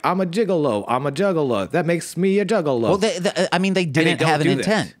be like, I'm a gigolo. I'm a juggalo. That makes me a juggalo. Well, they didn't don't have an do that.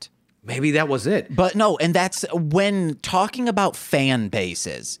 intent. Maybe that was it. But no, and that's when talking about fan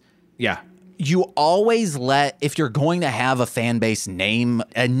bases. Yeah. You always if you're going to have a fan base name,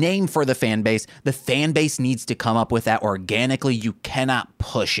 a name for the fan base needs to come up with that organically. You cannot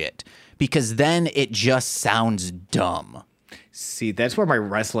push it because then it just sounds dumb. See, that's where my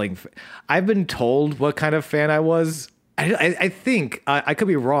wrestling... I've been told what kind of fan I was. I think, I could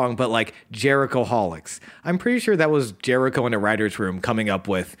be wrong, but like Jericho-holics. I'm pretty sure that was Jericho in the writer's room coming up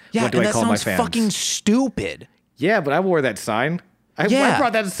with, what do I call my fans? Yeah, and that sounds fucking stupid. Yeah, but I wore that sign. I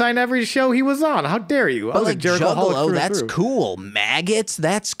brought that sign every show he was on. How dare you? I was like a Jericho-holic Juggalo, through and that's through. cool. Maggots,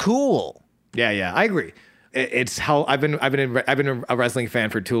 that's cool. Yeah, I agree. It's how I've been a wrestling fan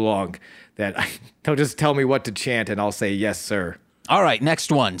for too long that they'll just tell me what to chant and I'll say yes, sir. All right,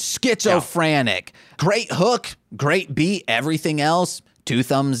 next one. Schizophrenic. Great hook, great beat, everything else, 2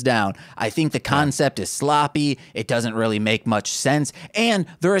 thumbs down. I think the concept is sloppy. It doesn't really make much sense. And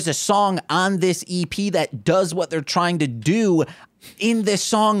there is a song on this EP that does what they're trying to do in this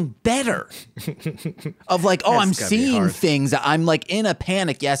song better. Of like, oh, I'm seeing things. I'm like in a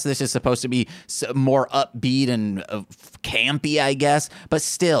panic. Yes, this is supposed to be more upbeat and campy, I guess. But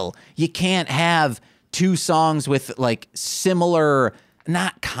still, you can't have 2 songs with like similar,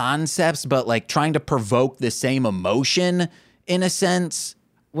 not concepts, but like trying to provoke the same emotion in a sense.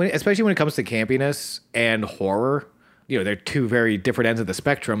 Especially when it comes to campiness and horror, they're 2 very different ends of the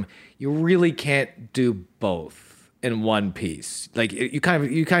spectrum. You really can't do both in one piece. Like you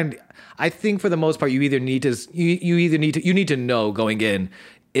kind of, I think for the most part, you need to know going in,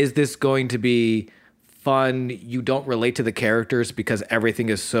 is this going to be fun? You don't relate to the characters because everything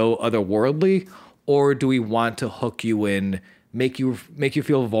is so otherworldly, or do we want to hook you in, make you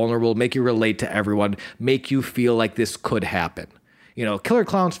feel vulnerable, make you relate to everyone, make you feel like this could happen? Killer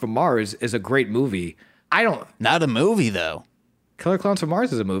Clowns from Mars is a great movie. Not a movie though. Killer Clowns from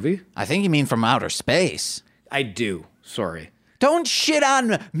Mars is a movie. I think you mean from outer space. I do. Sorry. Don't shit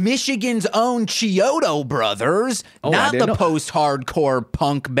on Michigan's own Chiodo Brothers, not the post-hardcore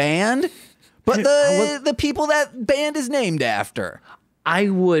punk band, but the people that band is named after.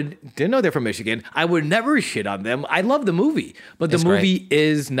 Didn't know they're from Michigan. I would never shit on them. I love the movie, but the movie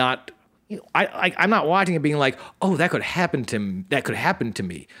is not. I'm not watching it being like, oh, that could happen to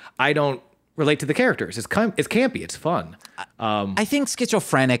me. I don't relate to the characters. It's campy. It's fun. I think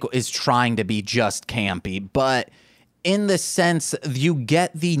Schizophrenic is trying to be just campy, but in the sense you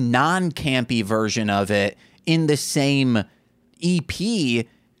get the non-campy version of it in the same EP,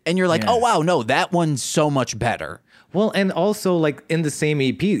 and you're like, oh wow, no, that one's so much better. Well, and also like in the same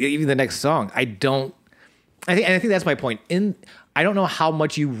EP, even the next song, I think that's my point. I don't know how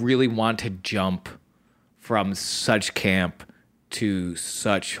much you really want to jump from such camp to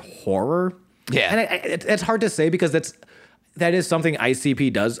such horror. Yeah, and it's hard to say because that is something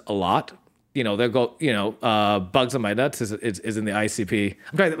ICP does a lot. They'll go. Bugs on My Nuts is in the ICP.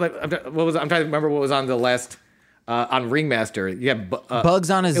 I'm trying to remember what was on the last on Ringmaster. Yeah,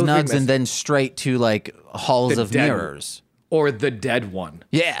 Bugs on His Nugs, and then straight to like Halls of Mirrors or the Dead One.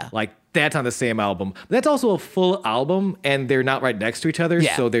 Yeah, like that's on the same album. But that's also a full album, and they're not right next to each other,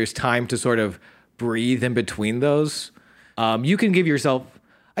 so there's time to sort of breathe in between those. You can give yourself.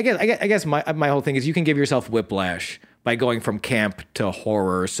 I guess my whole thing is you can give yourself whiplash by going from camp to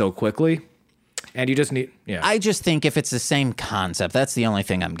horror so quickly. And you just need, I just think if it's the same concept, that's the only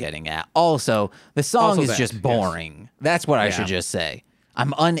thing I'm getting at. Also, the song is just boring. Yes. That's what I should just say.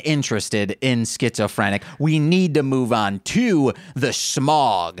 I'm uninterested in Schizophrenic. We need to move on to The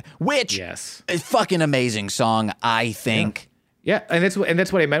Smog, which is a fucking amazing song, I think. Yeah, and that's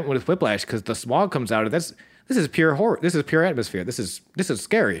what I meant with Whiplash, because The Smog comes out, and this is pure horror. This is pure atmosphere. This is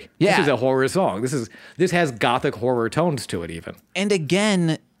scary. Yeah. This is a horror song. This has gothic horror tones to it, even. And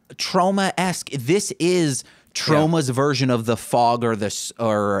again, Trauma-esque. This is Trauma's version of the fog or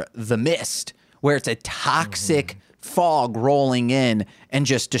the mist, where it's a toxic fog rolling in and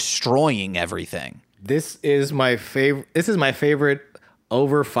just destroying everything. This is my favorite. This is my favorite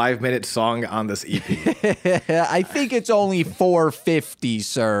over 5-minute song on this EP. I think it's only 4:50,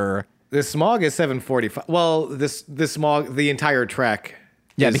 sir. The Smog is 7:45. Well, this Smog, the entire track.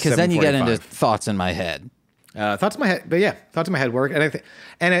 Yeah, because then you get into Thoughts in My Head. Thoughts in My Head, but yeah, Thoughts in My Head work, and I think,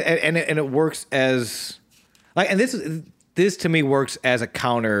 and it works as like, and this to me works as a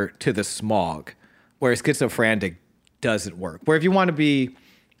counter to the Smog, where Schizophrenic doesn't work. Where if you want to be,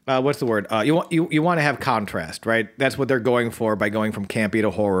 what's the word? You want to have contrast, right? That's what they're going for by going from campy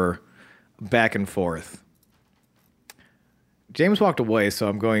to horror, back and forth. James walked away, so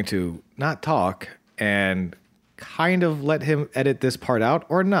I'm going to not talk and kind of let him edit this part out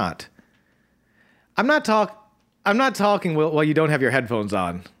or not. I'm not talking while you don't have your headphones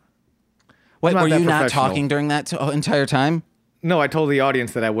on. Wait, not were that you not professional. talking during that entire time? No, I told the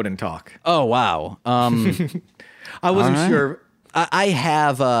audience that I wouldn't talk. Oh, wow. I wasn't All right. sure. I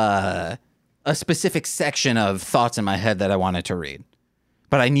have a specific section of thoughts in my head that I wanted to read,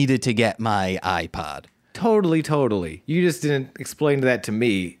 but I needed to get my iPod. Totally. You just didn't explain that to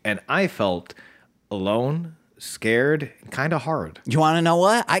me, and I felt alone, scared, and kind of hard. You want to know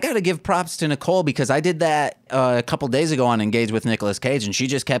what? I got to give props to Nicole because I did that a couple days ago on Engage with Nicolas Cage, and she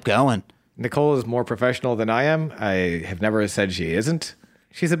just kept going. Nicole is more professional than I am. I have never said she isn't.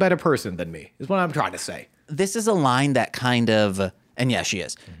 She's a better person than me, is what I'm trying to say. This is a line that kind of, and yeah, she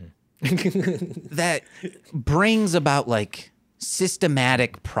is, that brings about like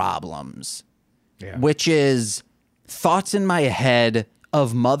systematic problems, which is thoughts in my head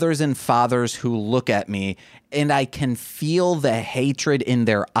of mothers and fathers who look at me and I can feel the hatred in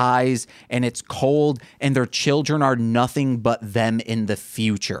their eyes and it's cold and their children are nothing but them in the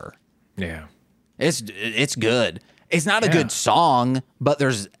future. Yeah. It's good. It's not a good song, but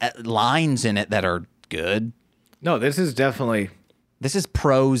there's lines in it that are good. No, this is definitely... This is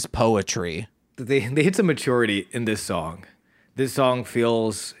prose poetry. They hit some maturity in this song. This song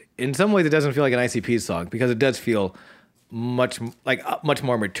feels... In some ways, it doesn't feel like an ICP song because it does feel much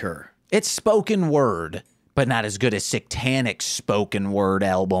more mature. It's spoken word, but not as good as Satanic spoken word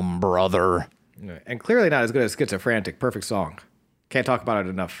album, brother. And clearly not as good as Schizophrenic. Perfect song. Can't talk about it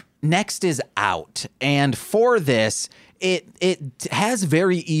enough. Next is Out, and for this, it has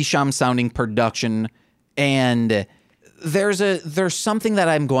very Isham sounding production, and there's something that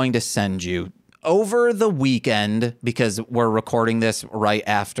I'm going to send you over the weekend because we're recording this right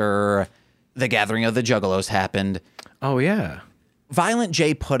after the Gathering of the Juggalos happened. Oh yeah, Violent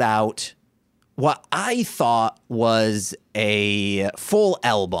J put out what I thought was a full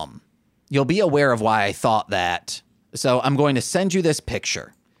album. You'll be aware of why I thought that. So I'm going to send you this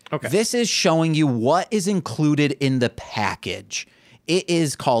picture. Okay. This is showing you what is included in the package. It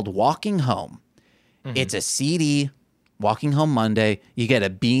is called Walking Home. Mm-hmm. It's a CD, Walking Home Monday. You get a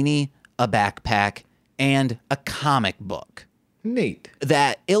beanie, a backpack, and a comic book. Neat.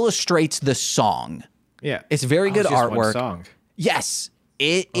 That illustrates the song. Yeah. It's very good just artwork. One song. Yes,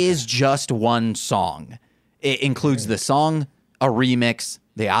 it is just one song. It includes the song, a remix,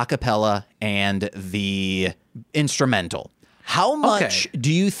 the acapella, and the instrumental. How much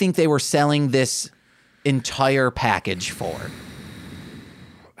do you think they were selling this entire package for?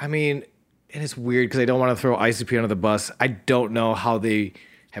 I mean, and it's weird because I don't want to throw ICP under the bus. I don't know how they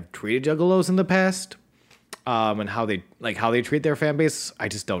have treated Juggalos in the past, and how they treat their fan base. I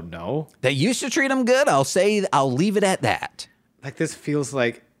just don't know. They used to treat them good. I'll leave it at that. Like this feels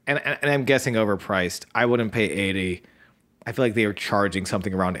like, and I'm guessing overpriced. I wouldn't pay $80. I feel like they were charging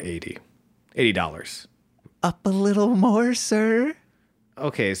something around $80. Up a little more, sir.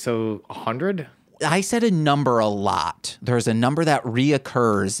 Okay, so 100. I said a number a lot. There's a number that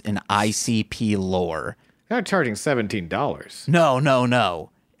reoccurs in ICP lore. They're charging $17. No.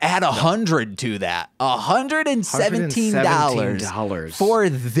 Add 100 to that. $117 for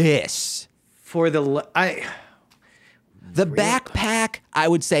this. For the backpack, I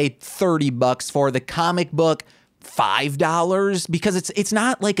would say $30 for. The comic book, $5 because it's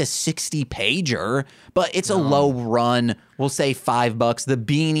not like a 60 pager, but it's a low run. We'll say $5. The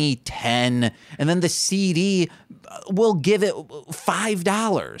beanie, $10, and then the CD, we'll give it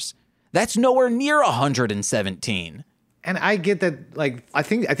 $5. That's nowhere near 117. And I get that, like, I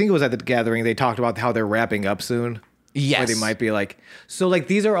think it was at the gathering they talked about how they're wrapping up soon. Yes. Where they might be like, so like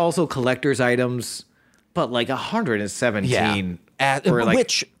these are also collector's items, but like 117 for like,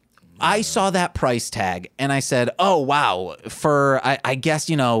 which I saw that price tag and I said, oh wow, for I guess,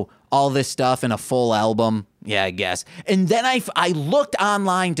 all this stuff in a full album. Yeah, I guess. And then I looked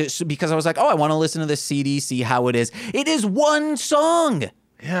online because I was like, oh, I want to listen to this CD, see how it is. It is one song.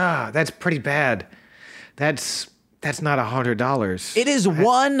 Yeah, that's pretty bad. That's not $100. It is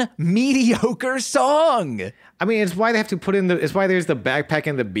one mediocre song. I mean, it's why they have to put in it's why there's the backpack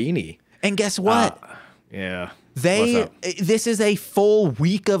and the beanie. And guess what? Yeah. This is a full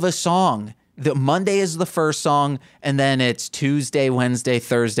week of a song. The Monday is the first song, and then it's Tuesday, Wednesday,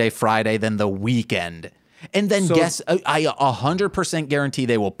 Thursday, Friday, then the weekend. And then I 100% guarantee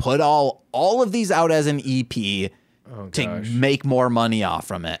they will put all of these out as an EP to make more money off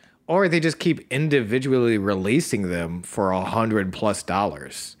from it. Or they just keep individually releasing them for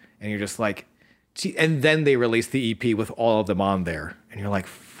 $100+. And you're just like, gee, and then they release the EP with all of them on there. And you're like,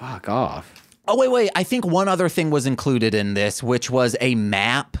 fuck off. Oh, wait. I think one other thing was included in this, which was a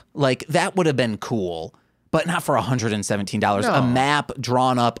map. Like, that would have been cool, but not for $117. No. A map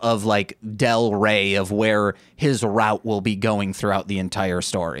drawn up of, like, Del Rey of where his route will be going throughout the entire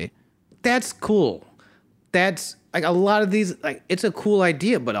story. That's cool. That's like a lot of these, like, it's a cool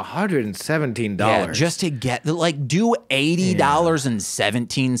idea, but $117. Yeah, just to get, like, do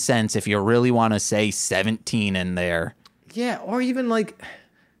 $80.17 if you really want to say 17 in there. Yeah, or even like,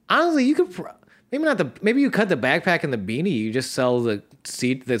 honestly, you could maybe you cut the backpack and the beanie. You just sell the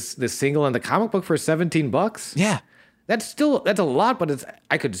the single and the comic book for $17. Yeah. That's a lot, but it's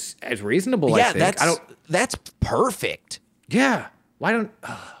reasonable. Yeah, I think. that's perfect. Yeah, why don't?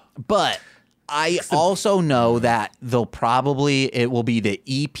 But I also know that it will be the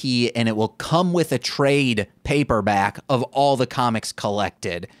EP and it will come with a trade paperback of all the comics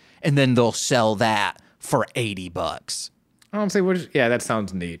collected, and then they'll sell that for $80. I don't say yeah, that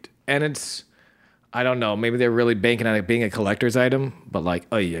sounds neat, and it's. I don't know. Maybe they're really banking on it being a collector's item, but like,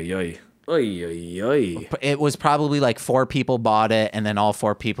 It was probably like 4 people bought it, and then all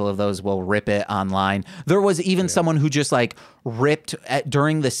 4 people of those will rip it online. There was even someone who just like ripped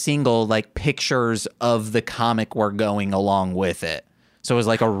during the single, like pictures of the comic were going along with it. So it was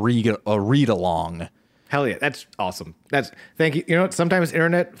like a read along. Hell yeah, that's awesome. Thank you. You know what? Sometimes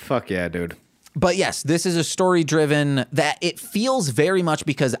internet, fuck yeah, dude. But yes, this is a story-driven that it feels very much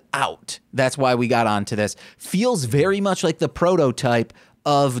because Out, that's why we got onto this, feels very much like the prototype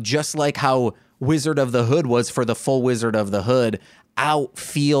of just like how Wizard of the Hood was for the full Wizard of the Hood. Out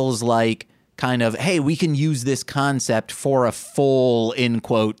feels like kind of, hey, we can use this concept for a full, in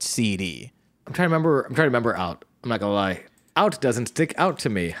quote, CD. I'm trying to remember Out. I'm not gonna lie. Out doesn't stick out to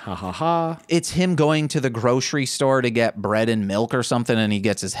me. Ha ha ha. It's him going to the grocery store to get bread and milk or something, and he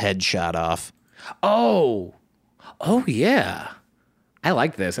gets his head shot off. Oh yeah. I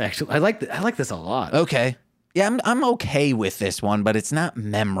like this actually. I like this a lot. Okay. Yeah, I'm okay with this one, but it's not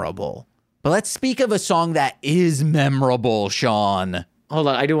memorable. But let's speak of a song that is memorable, Sean. Hold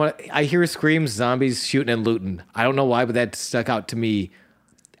on, I hear screams, zombies shooting and looting. I don't know why, but that stuck out to me.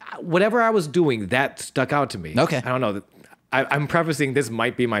 Whatever I was doing, that stuck out to me. Okay. I don't know. I'm prefacing this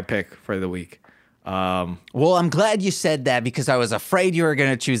might be my pick for the week. Well, I'm glad you said that because I was afraid you were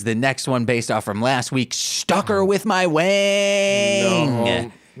going to choose the next one based off from last week, Stuck Her With My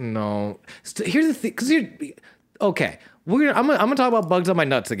Wang. No. Here's the thing, because okay. I'm gonna talk about Bugs on My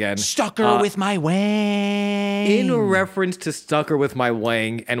Nuts again. Stuck Her With My Wang. In reference to Stuck Her With My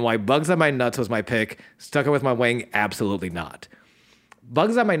Wang and why Bugs on My Nuts was my pick, Stuck Her With My Wang, absolutely not.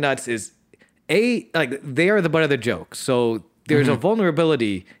 Bugs on My Nuts is they are the butt of the joke. So there's a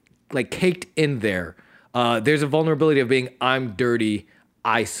vulnerability like caked in there. There's a vulnerability of being I'm dirty,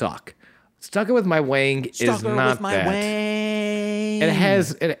 I suck. Stuck It With My Wang is not with my that. Wang.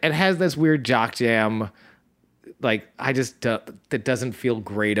 It has this weird jock jam. Like that doesn't feel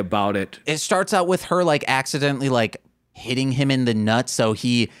great about it. It starts out with her like accidentally like hitting him in the nuts, so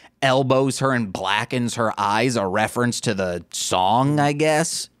he elbows her and blackens her eyes, a reference to the song, I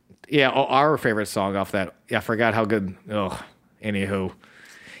guess. Yeah, our favorite song off that. Yeah, I forgot how good. Oh, anywho.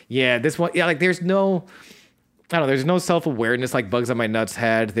 Yeah, this one, yeah, like there's no self-awareness like Bugs on My Nuts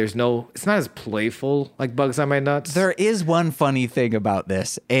had. It's not as playful like Bugs on My Nuts. There is one funny thing about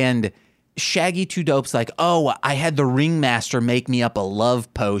this, and Shaggy 2 Dope's like, oh, I had the ringmaster make me up a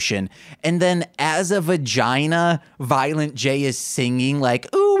love potion. And then as a vagina, Violent J is singing like,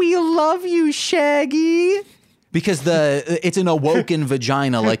 ooh, we love you, Shaggy. Because it's an awoken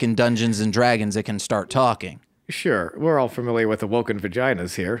vagina like in Dungeons and Dragons, it can start talking. Sure, we're all familiar with awoken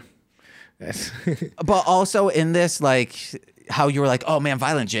vaginas here. But also in this, like, how you were like, oh man,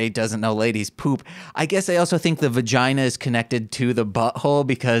 Violent J doesn't know ladies poop. I guess I also think the vagina is connected to the butthole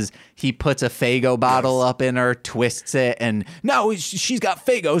because he puts a Faygo bottle up in her, twists it, and no, she's got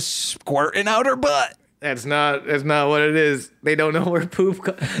Faygo squirting out her butt. That's not what it is. They don't know where poop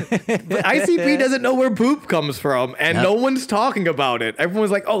ICP doesn't know where poop comes from, and no one's talking about it.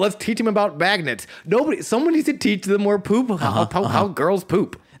 Everyone's like, oh, let's teach him about magnets. Someone needs to teach them where how girls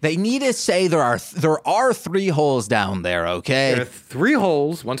poop. They need to say there are 3 holes down there, okay? There are 3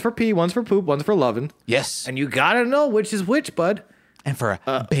 holes. One's for pee, one's for poop, one's for loving. Yes. And you gotta know which is which, bud. And for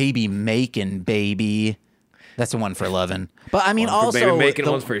baby making, baby. That's the one for loving. But I mean, one for also baby making,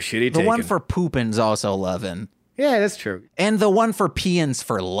 one's for shitty the taking. one for pooping's also loving. Yeah, that's true. And the one for peeing's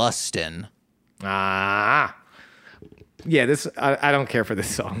for lustin'. Ah. Yeah, I don't care for this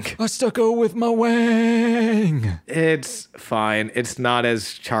song. I stuck her with my wang. It's fine. It's not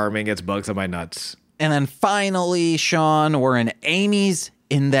as charming as Bugs on My Nuts. And then finally, Sean, we're in Amy's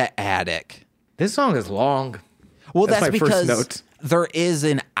in the Attic. This song is long. Well, That's my because first note. there is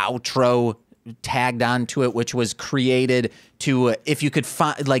an outro tagged onto it, which was created to, if you could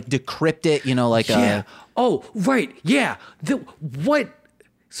find, like, decrypt it, you know, like Yeah. Oh, right. Yeah. What?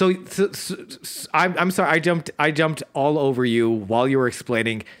 So, I'm sorry. I jumped all over you while you were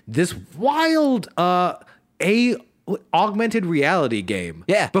explaining this wild augmented reality game.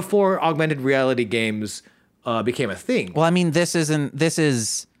 Yeah. Before augmented reality games became a thing. Well, I mean, this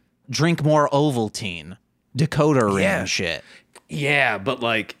is drink more Ovaltine, decoder ring shit. Yeah, but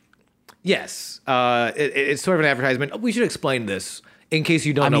like, yes, it's sort of an advertisement. We should explain this in case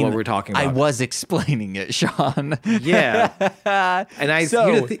you don't know what we're talking about. I was explaining it, Sean. Yeah,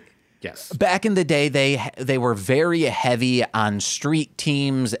 and yes. Back in the day, they were very heavy on street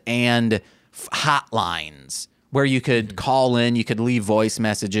teams and hotlines where you could call in, you could leave voice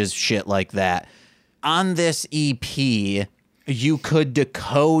messages, shit like that. On this EP, you could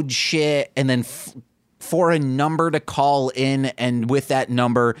decode shit and then for a number to call in, and with that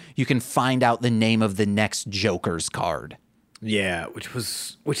number, you can find out the name of the next Joker's card. Yeah,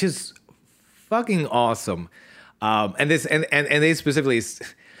 which is fucking awesome. And they specifically,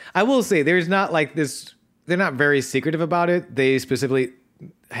 I will say, there's not like this. They're not very secretive about it. They specifically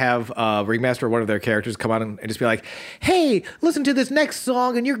have Ringmaster, one of their characters, come on and just be like, "Hey, listen to this next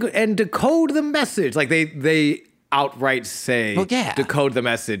song, and decode the message." Like they outright say, decode the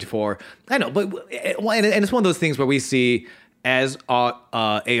message for. I know, but and it's one of those things where we see as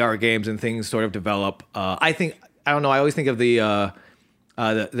AR games and things sort of develop. I don't know. I always think of the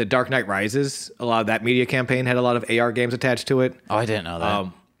Dark Knight Rises. A lot of that media campaign had a lot of AR games attached to it. Oh, I didn't know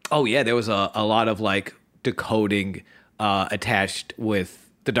that. Oh yeah, there was a lot of like decoding attached with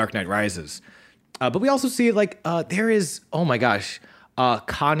the Dark Knight Rises. But we also see like there is, oh my gosh,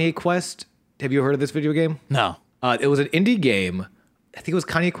 Kanye Quest. Have you heard of this video game? No. It was an indie game. I think it was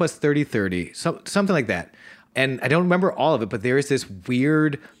Kanye Quest 3030, something like that. And I don't remember all of it, but there is this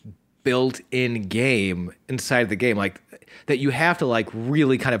weird built-in game inside the game, like that you have to like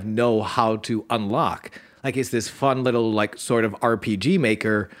really kind of know how to unlock. Like it's this fun little like sort of RPG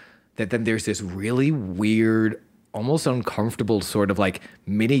maker that then there's this really weird, almost uncomfortable sort of like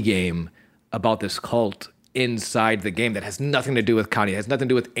mini game about this cult inside the game that has nothing to do with Kanye, has nothing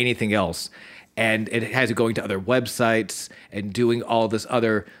to do with anything else. And it has you going to other websites and doing all this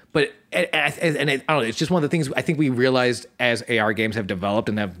other, but I don't know. It's just one of the things I think we realized as AR games have developed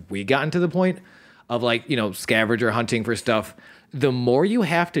and have we gotten to the point of like, you know, scavenger hunting for stuff. The more you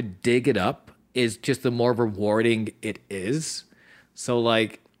have to dig it up is just the more rewarding it is. So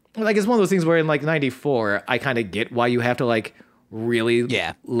like it's one of those things where in like 94, I kind of get why you have to like really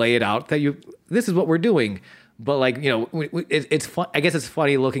lay it out that this is what we're doing. But like, you know, it's fun. I guess it's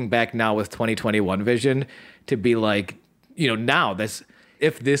funny looking back now with 2021 vision to be like, you know, now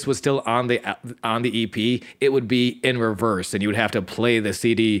if this was still on the EP, it would be in reverse, and you would have to play the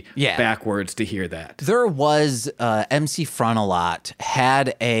CD backwards to hear that. There was MC Frontalot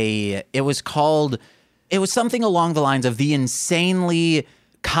had it was something along the lines of the insanely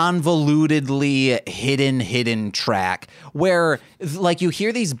convolutedly hidden track, where like you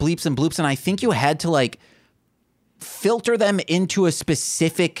hear these bleeps and bloops, and I think you had to like filter them into a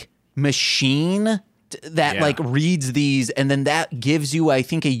specific machine that like reads these, and then that gives you, I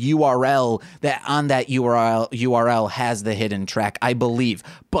think, a URL that on that URL has the hidden track, I believe.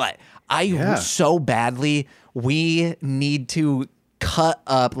 But so badly, we need to cut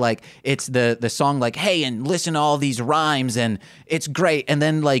up like it's the song like, hey, and listen to all these rhymes and it's great, and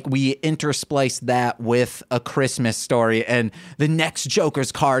then like we intersplice that with A Christmas Story, and the next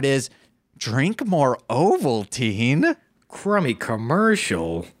Joker's card is drink more Ovaltine. Crummy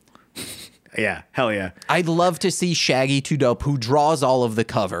commercial. Yeah, hell yeah. I'd love to see Shaggy 2 Dope, who draws all of the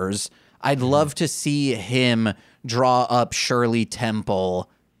covers. I'd love to see him draw up Shirley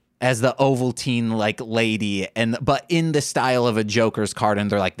Temple as the Ovaltine like lady, but in the style of a Joker's card, and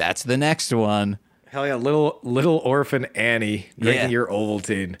they're like, that's the next one. Hell yeah, little orphan Annie drinking your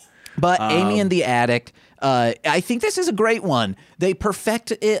Ovaltine. But Amy and the Addict, I think this is a great one. They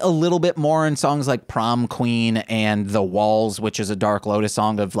perfect it a little bit more in songs like Prom Queen and The Walls, which is a Dark Lotus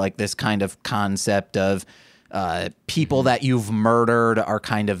song of like this kind of concept of people that you've murdered are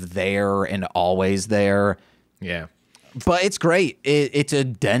kind of there and always there. Yeah. But it's great. It's a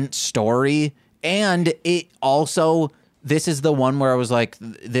dense story. And it also, this is the one where I was like,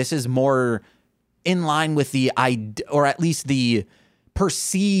 this is more in line with the idea, or at least the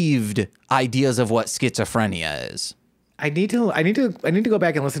perceived ideas of what schizophrenia is. I need to go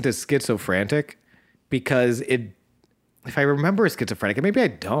back and listen to Schizophrenic, because if I remember Schizophrenic, and maybe I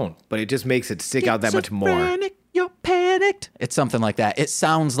don't, but it just makes it stick out that much more. You're panicked. It's something like that. It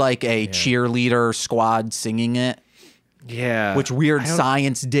sounds like a cheerleader squad singing it. Yeah. Which Weird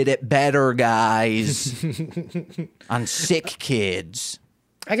Science did it better, guys. On sick kids.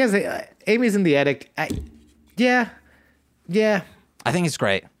 I guess Amy's in the Attic. Yeah. I think it's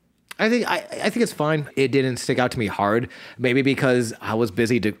great. I think it's fine. It didn't stick out to me hard. Maybe because I was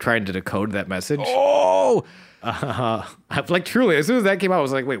busy trying to decode that message. Oh! Like, truly, as soon as that came out, I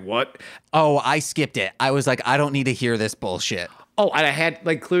was like, wait, what? Oh, I skipped it. I was like, I don't need to hear this bullshit. Oh, and I had,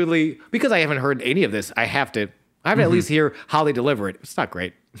 like, clearly, because I haven't heard any of this, I have to at least hear how they deliver it. It's not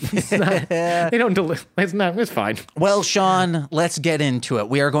great. It's not, they don't deliver. It's fine. Well, Sean, let's get into it.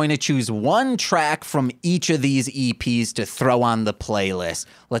 We are going to choose one track from each of these EPs to throw on the playlist.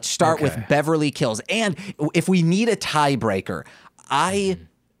 Let's start with Beverly Kills. And if we need a tiebreaker, I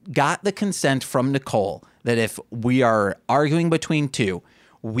got the consent from Nicole that if we are arguing between two,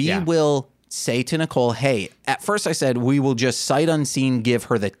 we will say to Nicole, hey, at first I said we will just sight unseen give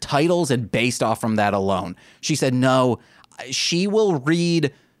her the titles and based off from that alone. She said no, she will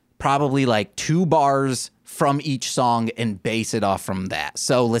read probably like 2 bars from each song and base it off from that.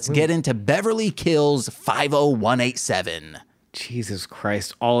 So let's get into Beverly Kills 50187. Jesus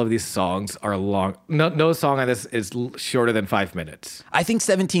Christ, all of these songs are long. No song on this is shorter than 5 minutes. I think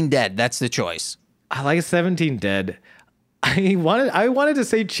 17 Dead, that's the choice. I like 17 Dead. I wanted to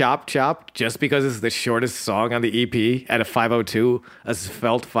say Chop Chop just because it's the shortest song on the EP at a 502, a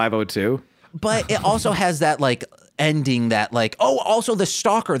svelte 502. But it also has that like ending that like, oh, also the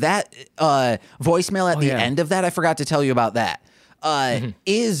Stalker, that voicemail at the end of that, I forgot to tell you about that,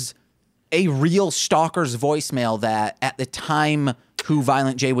 is a real Stalker's voicemail that at the time who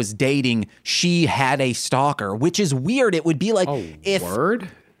Violent J was dating, she had a stalker, which is weird. It would be like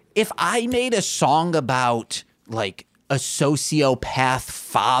if I made a song about like a sociopath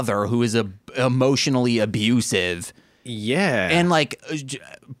father who is emotionally abusive. Yeah. And like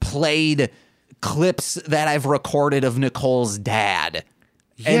played clips that I've recorded of Nicole's dad.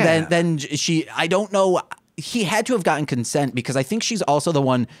 Yeah. And then she, I don't know, he had to have gotten consent because I think she's also the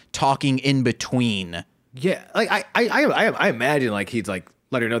one talking in between. Yeah. Like I imagine like he'd like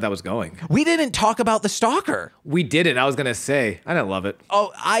let her know that was going. We didn't talk about the stalker. We didn't. I was going to say, I didn't love it.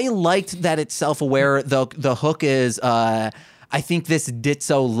 Oh, I liked that it's self-aware. The hook is, I think this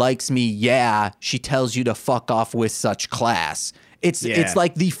ditzo likes me. Yeah. She tells you to fuck off with such class. It's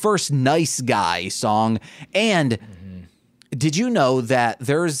like the first nice guy song. And did you know that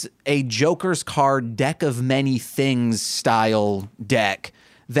there's a Joker's card deck of many things style deck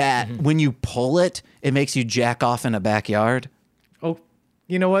that when you pull it, it makes you jack off in a backyard? Oh,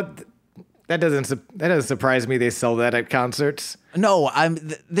 you know what? That doesn't surprise me. They sell that at concerts. No,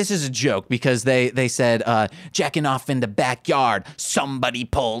 this is a joke because they said jacking off in the backyard. Somebody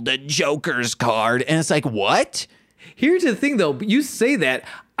pulled a Joker's card, and it's like, what? Here's the thing, though. You say that,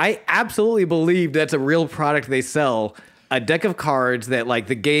 I absolutely believe that's a real product they sell. A deck of cards that, like,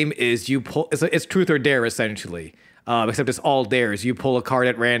 the game is you pull. It's truth or dare, essentially. Except it's all dares. You pull a card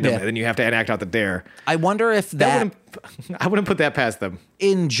at random, and then you have to enact out the dare. I wonder if that I wouldn't put that past them.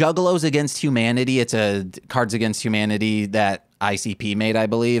 In Juggalos Against Humanity, it's a Cards Against Humanity that ICP made, I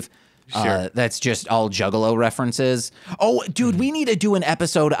believe. Sure. That's just all Juggalo references. Oh, dude, we need to do an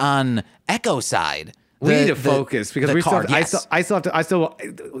episode on Echo Side. We need to focus because we card, still.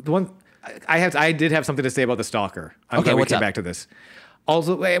 I did have something to say about the Stalker. I'm glad we came back to this.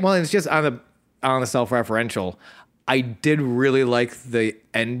 Also, well, it's just on the self-referential. I did really like the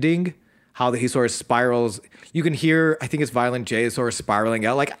ending, how he sort of spirals. You can hear, I think it's Violent J is sort of spiraling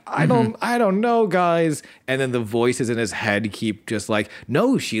out, like, I don't know, guys. And then the voices in his head keep just like,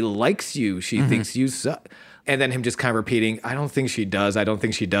 no, she likes you. She thinks you suck. And then him just kind of repeating, I don't think she does. I don't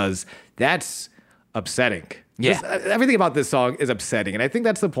think she does. That's upsetting. Yeah. Everything about this song is upsetting. And I think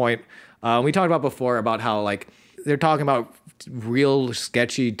that's the point. We talked about before about how, like, they're talking about real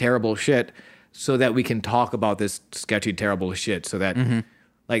sketchy, terrible shit so that we can talk about this sketchy, terrible shit so that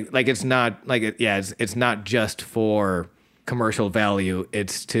like it's not like it's not just for commercial value.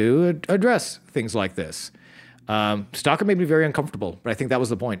 It's to address things like this. Stalker made me very uncomfortable, but I think that was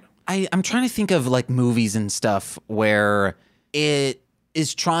the point. I'm trying to think of like movies and stuff where it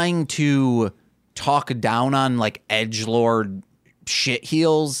is trying to talk down on like edgelord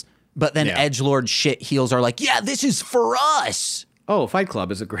shitheels, but then edgelord shitheels are like, yeah, this is for us. Oh, Fight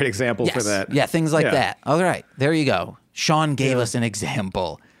Club is a great example for that. Yeah, things like that. All right, there you go. Sean gave us an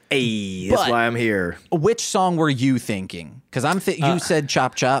example. Hey, that's why I'm here. Which song were you thinking? Because you said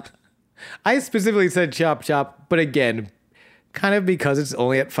Chop Chop. I specifically said Chop Chop, but again, kind of because it's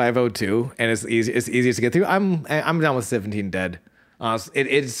only at 502 and it's easiest to get through. I'm down with 17 Dead.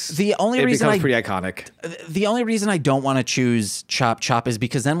 It's The only reason becomes I- pretty iconic. The only reason I don't want to choose Chop Chop is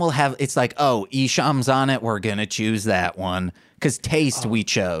because then we'll have, it's like, oh, Isham's on it, we're going to choose that one. Because Taste we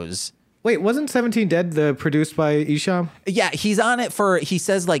chose. Wait, wasn't 17 Dead produced by Isham? Yeah, he's on it for, he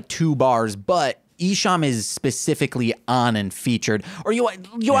says like 2 bars, but Isham is specifically on and featured. Or you want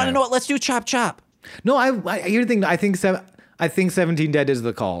to know what? Let's do Chop Chop. No, here's the thing. I think 17 Dead is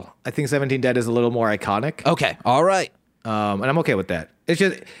the call. I think 17 Dead is a little more iconic. Okay, all right. And I'm okay with that. It's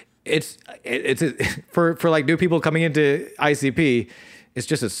just it's for like new people coming into ICP. It's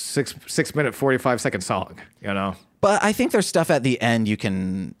just a 6 minute 45-second song, you know. But I think there's stuff at the end you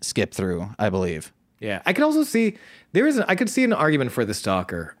can skip through, I believe. Yeah, I can also see I could see an argument for the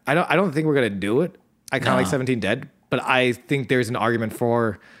Stalker. I don't think we're gonna do it. I kind of like 17 Dead, but I think there's an argument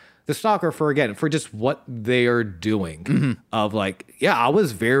for the Stalker for just what they are doing. Of like, yeah, I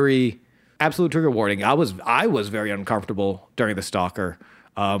was very absolute trigger warning. I was very uncomfortable during the Stalker,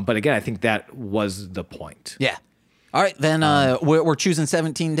 but again, I think that was the point. Yeah. All right, then we're choosing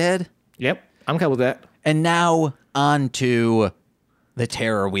 17 Dead. Yep, I'm okay with that. And now on to the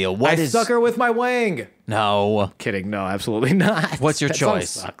Terror Wheel. What I is... stuck her with my wang. No. Kidding. No, absolutely not. What's your That song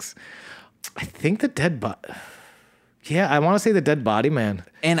choice? Sucks. I think the Dead Body. Yeah, I want to say the Dead Body Man.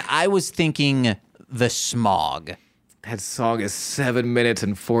 And I was thinking the Smog. That song is 7 minutes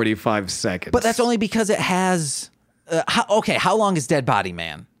and 45 seconds. But that's only because it has... how long is Dead Body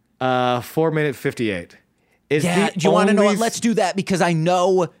Man? 4 minute 58. Is Yeah, the do you want to know what? only- Let's do that because I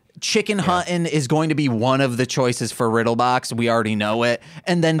know Chicken Huntin' is going to be one of the choices for Riddlebox. We already know it.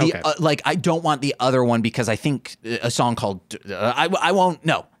 And then the Okay. I don't want the other one because I think a song called I won't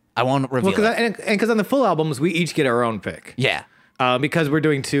reveal Well, it. because on the full albums, we each get our own pick. Yeah. Because we're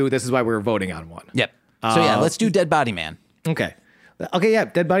doing 2, this is why we're voting on 1. Yep. So yeah, let's do Dead Body Man. Okay. Okay, yeah,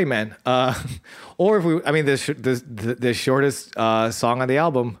 Dead Body Man. Or if we, I mean, the shortest song on the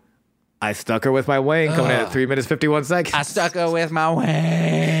album, I Stuck Her With My Wang, coming in at 3 minutes 51 seconds. I stuck her with my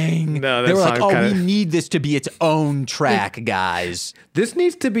wang. No, that they were like, song's oh, kinda- we need this to be its own track, guys. This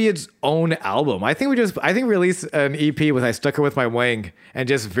needs to be its own album. I think release an EP with I Stuck Her With My Wang and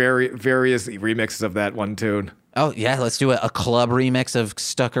just various remixes of that one tune. Oh yeah, let's do a club remix of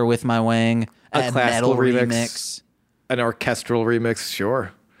Stuck Her With My Wang. A metal classical remix. remix. An orchestral remix,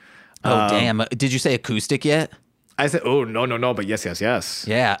 sure. Oh damn! Did you say acoustic yet? I said, oh, no, but yes.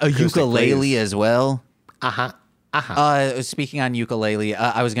 Yeah, a Acoustic, ukulele please. as well. Uh-huh. Speaking on ukulele,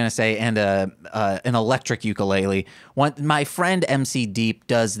 I was gonna say, and an electric ukulele. My friend MC Deep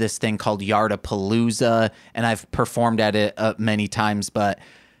does this thing called Yardapalooza, and I've performed at it many times. But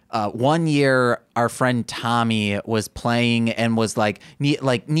one year, our friend Tommy was playing and was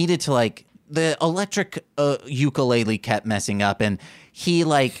needed to the electric ukulele kept messing up, and he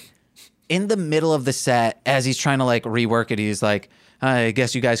in the middle of the set, as he's trying to rework it, he's like, I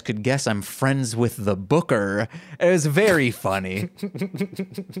guess you guys could guess I'm friends with the booker. It was very funny.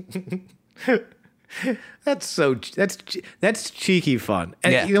 That's cheeky fun.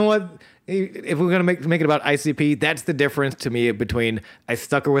 And Yeah. you know what? If we're gonna make it about ICP, that's the difference to me between I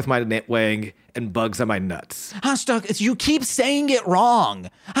Stuck Her With My wang and Bugs on My Nuts. You keep saying it wrong.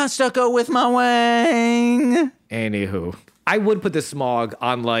 I stuck her with my wang. Anywho, I would put the Smog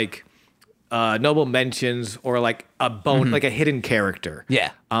on Noble Mentions or a bone, like a hidden character.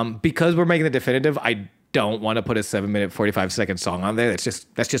 Yeah. Because we're making the definitive, I don't want to put a 7 minute 45-second song on there.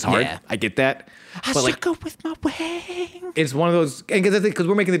 That's just hard. Yeah. I get that. I But stuck her with my wang. it's one of those, because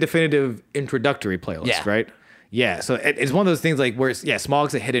we're making the definitive introductory playlist, Yeah. right? Yeah. So it's one of those things where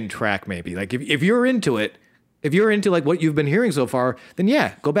Smog's a hidden track maybe. If you're into it, if you're into what you've been hearing so far, then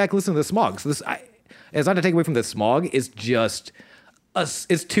yeah, go back and listen to the Smog. So it's not to take away from the Smog. It's just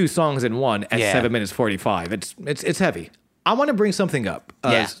it's 2 songs in one at 7 minutes 45. It's heavy. I want to bring something up.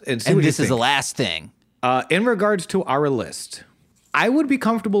 Yeah. And And this is the last thing. in regards to our list, I would be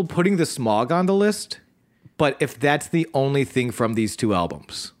comfortable putting the Smog on the list, but if that's the only thing from these 2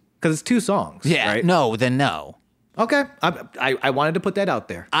 albums, because it's 2 songs. Yeah. Right? No, then no. Okay. I wanted to put that out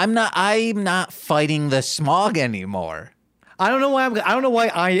there. I'm not fighting the Smog anymore. I don't know why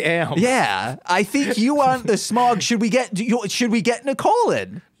I am. Yeah, I think you want the Smog. Should we get Nicole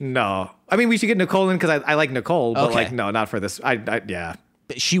in? No. I mean, we should get Nicole in because I like Nicole, but Okay. no, not for this. Yeah.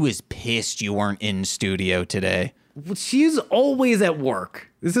 But she was pissed you weren't in studio today. She's always at work.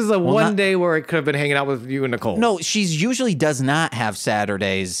 This is one not- day where I could have been hanging out with you and Nicole. No, she's usually does not have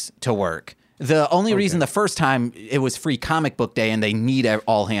Saturdays to work. The only reason the first time it was free comic book day and they need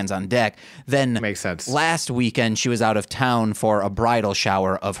all hands on deck. Then Makes sense. Last weekend she was out of town for a bridal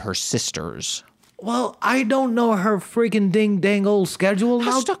shower of her sisters. Well, I don't know her freaking ding dang old schedule.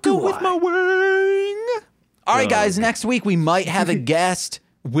 I stuck her with my wing. All right, guys, next week we might have a guest.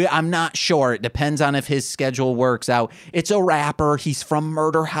 I'm not sure. It depends on if his schedule works out. It's a rapper. He's from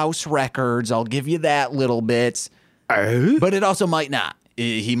Murder House Records. I'll give you that little bit. But it also might not.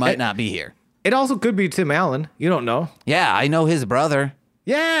 He might not be here. It also could be Tim Allen. You don't know. Yeah, I know his brother.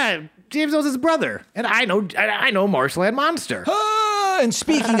 Yeah, James knows his brother, and I know Marshland Monster. And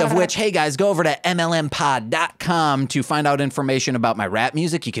speaking of which, hey guys, go over to mlmpod.com to find out information about my rap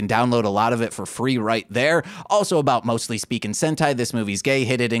music. You can download a lot of it for free right there. Also about Mostly Speaking Sentai, This Movie's Gay,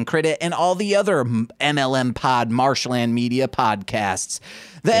 Hit It and Crit It, and all the other MLM Pod, Marshland Media podcasts.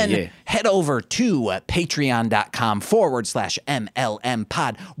 Then head over to patreon.com/MLM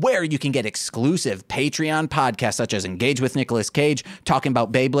Pod, where you can get exclusive Patreon podcasts such as Engage with Nicolas Cage, talking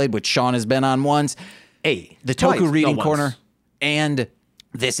about Beyblade, which Sean has been on once. Hey, the Toku twice, Reading no, Corner. once. And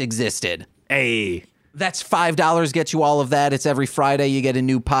This Existed. Hey. That's $5 gets you all of that. It's every Friday you get a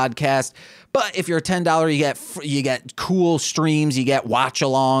new podcast. But if you're a $10, you get cool streams, you get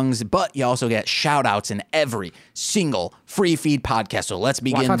watch-alongs, but you also get shout-outs in every single free feed podcast. So let's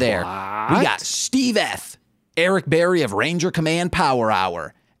begin there. We got Steve F., Eric Berry of Ranger Command Power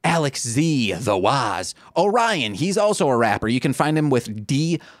Hour, Alex Z, The Waz, Orion, he's also a rapper. You can find him with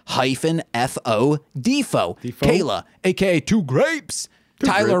D-F-O, Defo, Kayla, aka Two Grapes,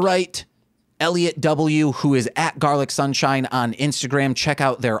 Tyler Wright, Elliot W., who is at Garlic Sunshine on Instagram. Check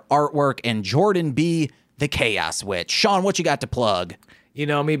out their artwork. And Jordan B., the Chaos Witch. Sean, what you got to plug? You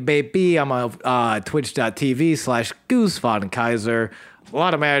know me, baby. I'm on twitch.tv/GooseFonKaiser. A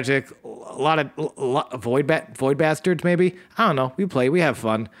lot of magic, a lot of void bastards, maybe. I don't know. We play. We have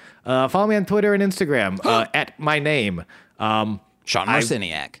fun. Follow me on Twitter and Instagram at my name. Sean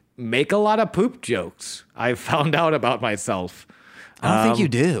Marciniak. Make a lot of poop jokes. I found out about myself. I don't think you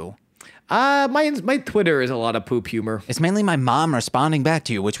do. My Twitter is a lot of poop humor. It's mainly my mom responding back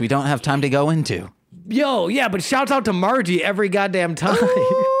to you, which we don't have time to go into. Yo, yeah, but shouts out to Margie every goddamn time.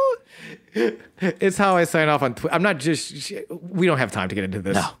 It's how I sign off on Twitter. I'm not just... We don't have time to get into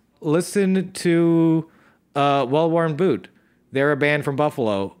this. No. Listen to Well Worn Boot. They're a band from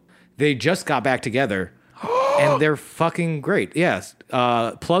Buffalo. They just got back together, and they're fucking great. Yes.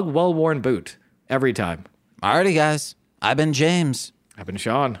 Plug Well Worn Boot every time. Alrighty, guys. I've been James. I've been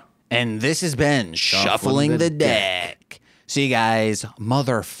Sean. And this has been Shuffling the Deck. See you guys,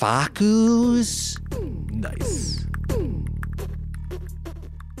 motherfuckers. Nice.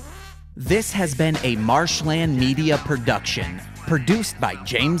 This has been a Marshland Media production, produced by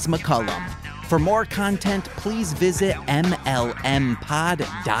James McCullum. For more content, please visit mlmpod.com.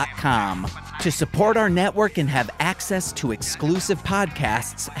 To support our network and have access to exclusive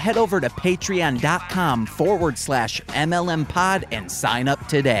podcasts, head over to patreon.com/MLMpod and sign up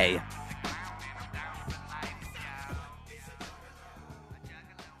today.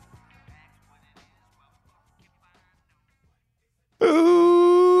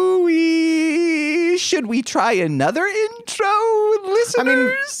 Ooh-wee. Should we try another intro,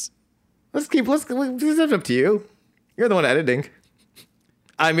 listeners? This is up to you. You're the one editing.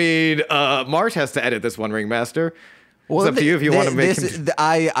 I mean, Marsh has to edit this one, Ringmaster. It's up to you if you want to make him...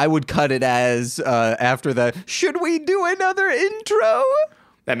 I would cut it as after the, should we do another intro?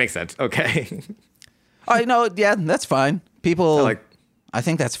 That makes sense. Okay. I know, yeah, that's fine. People, I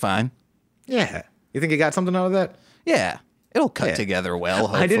think that's fine. Yeah. You think you got something out of that? Yeah. It'll cut together well,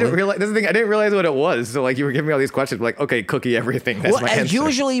 hopefully. I didn't realize, this is the thing, I didn't realize what it was. So, you were giving me all these questions, okay, cookie everything. That's my and answer.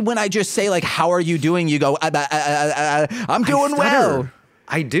 usually when I just say, how are you doing? You go, I'm doing well.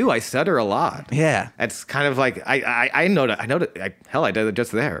 I do. I stutter a lot. Yeah. It's kind of I know that. Hell, I did it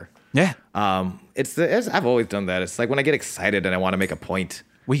just there. Yeah. I've always done that. It's when I get excited and I want to make a point.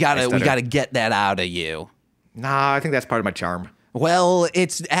 We gotta get that out of you. Nah, I think that's part of my charm. Well,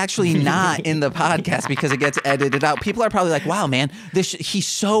 it's actually not in the podcast because it gets edited out. People are probably like, wow, man, he's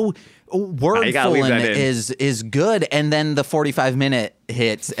so wordful and is good. And then the 45-minute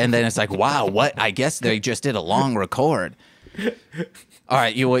hits, and then it's like, wow, what? I guess they just did a long record. All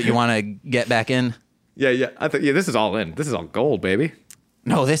right, you want to get back in? Yeah. This is all in. This is all gold, baby.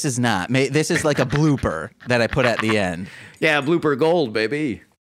 No, this is not. This is like a blooper that I put at the end. Yeah, blooper gold, baby.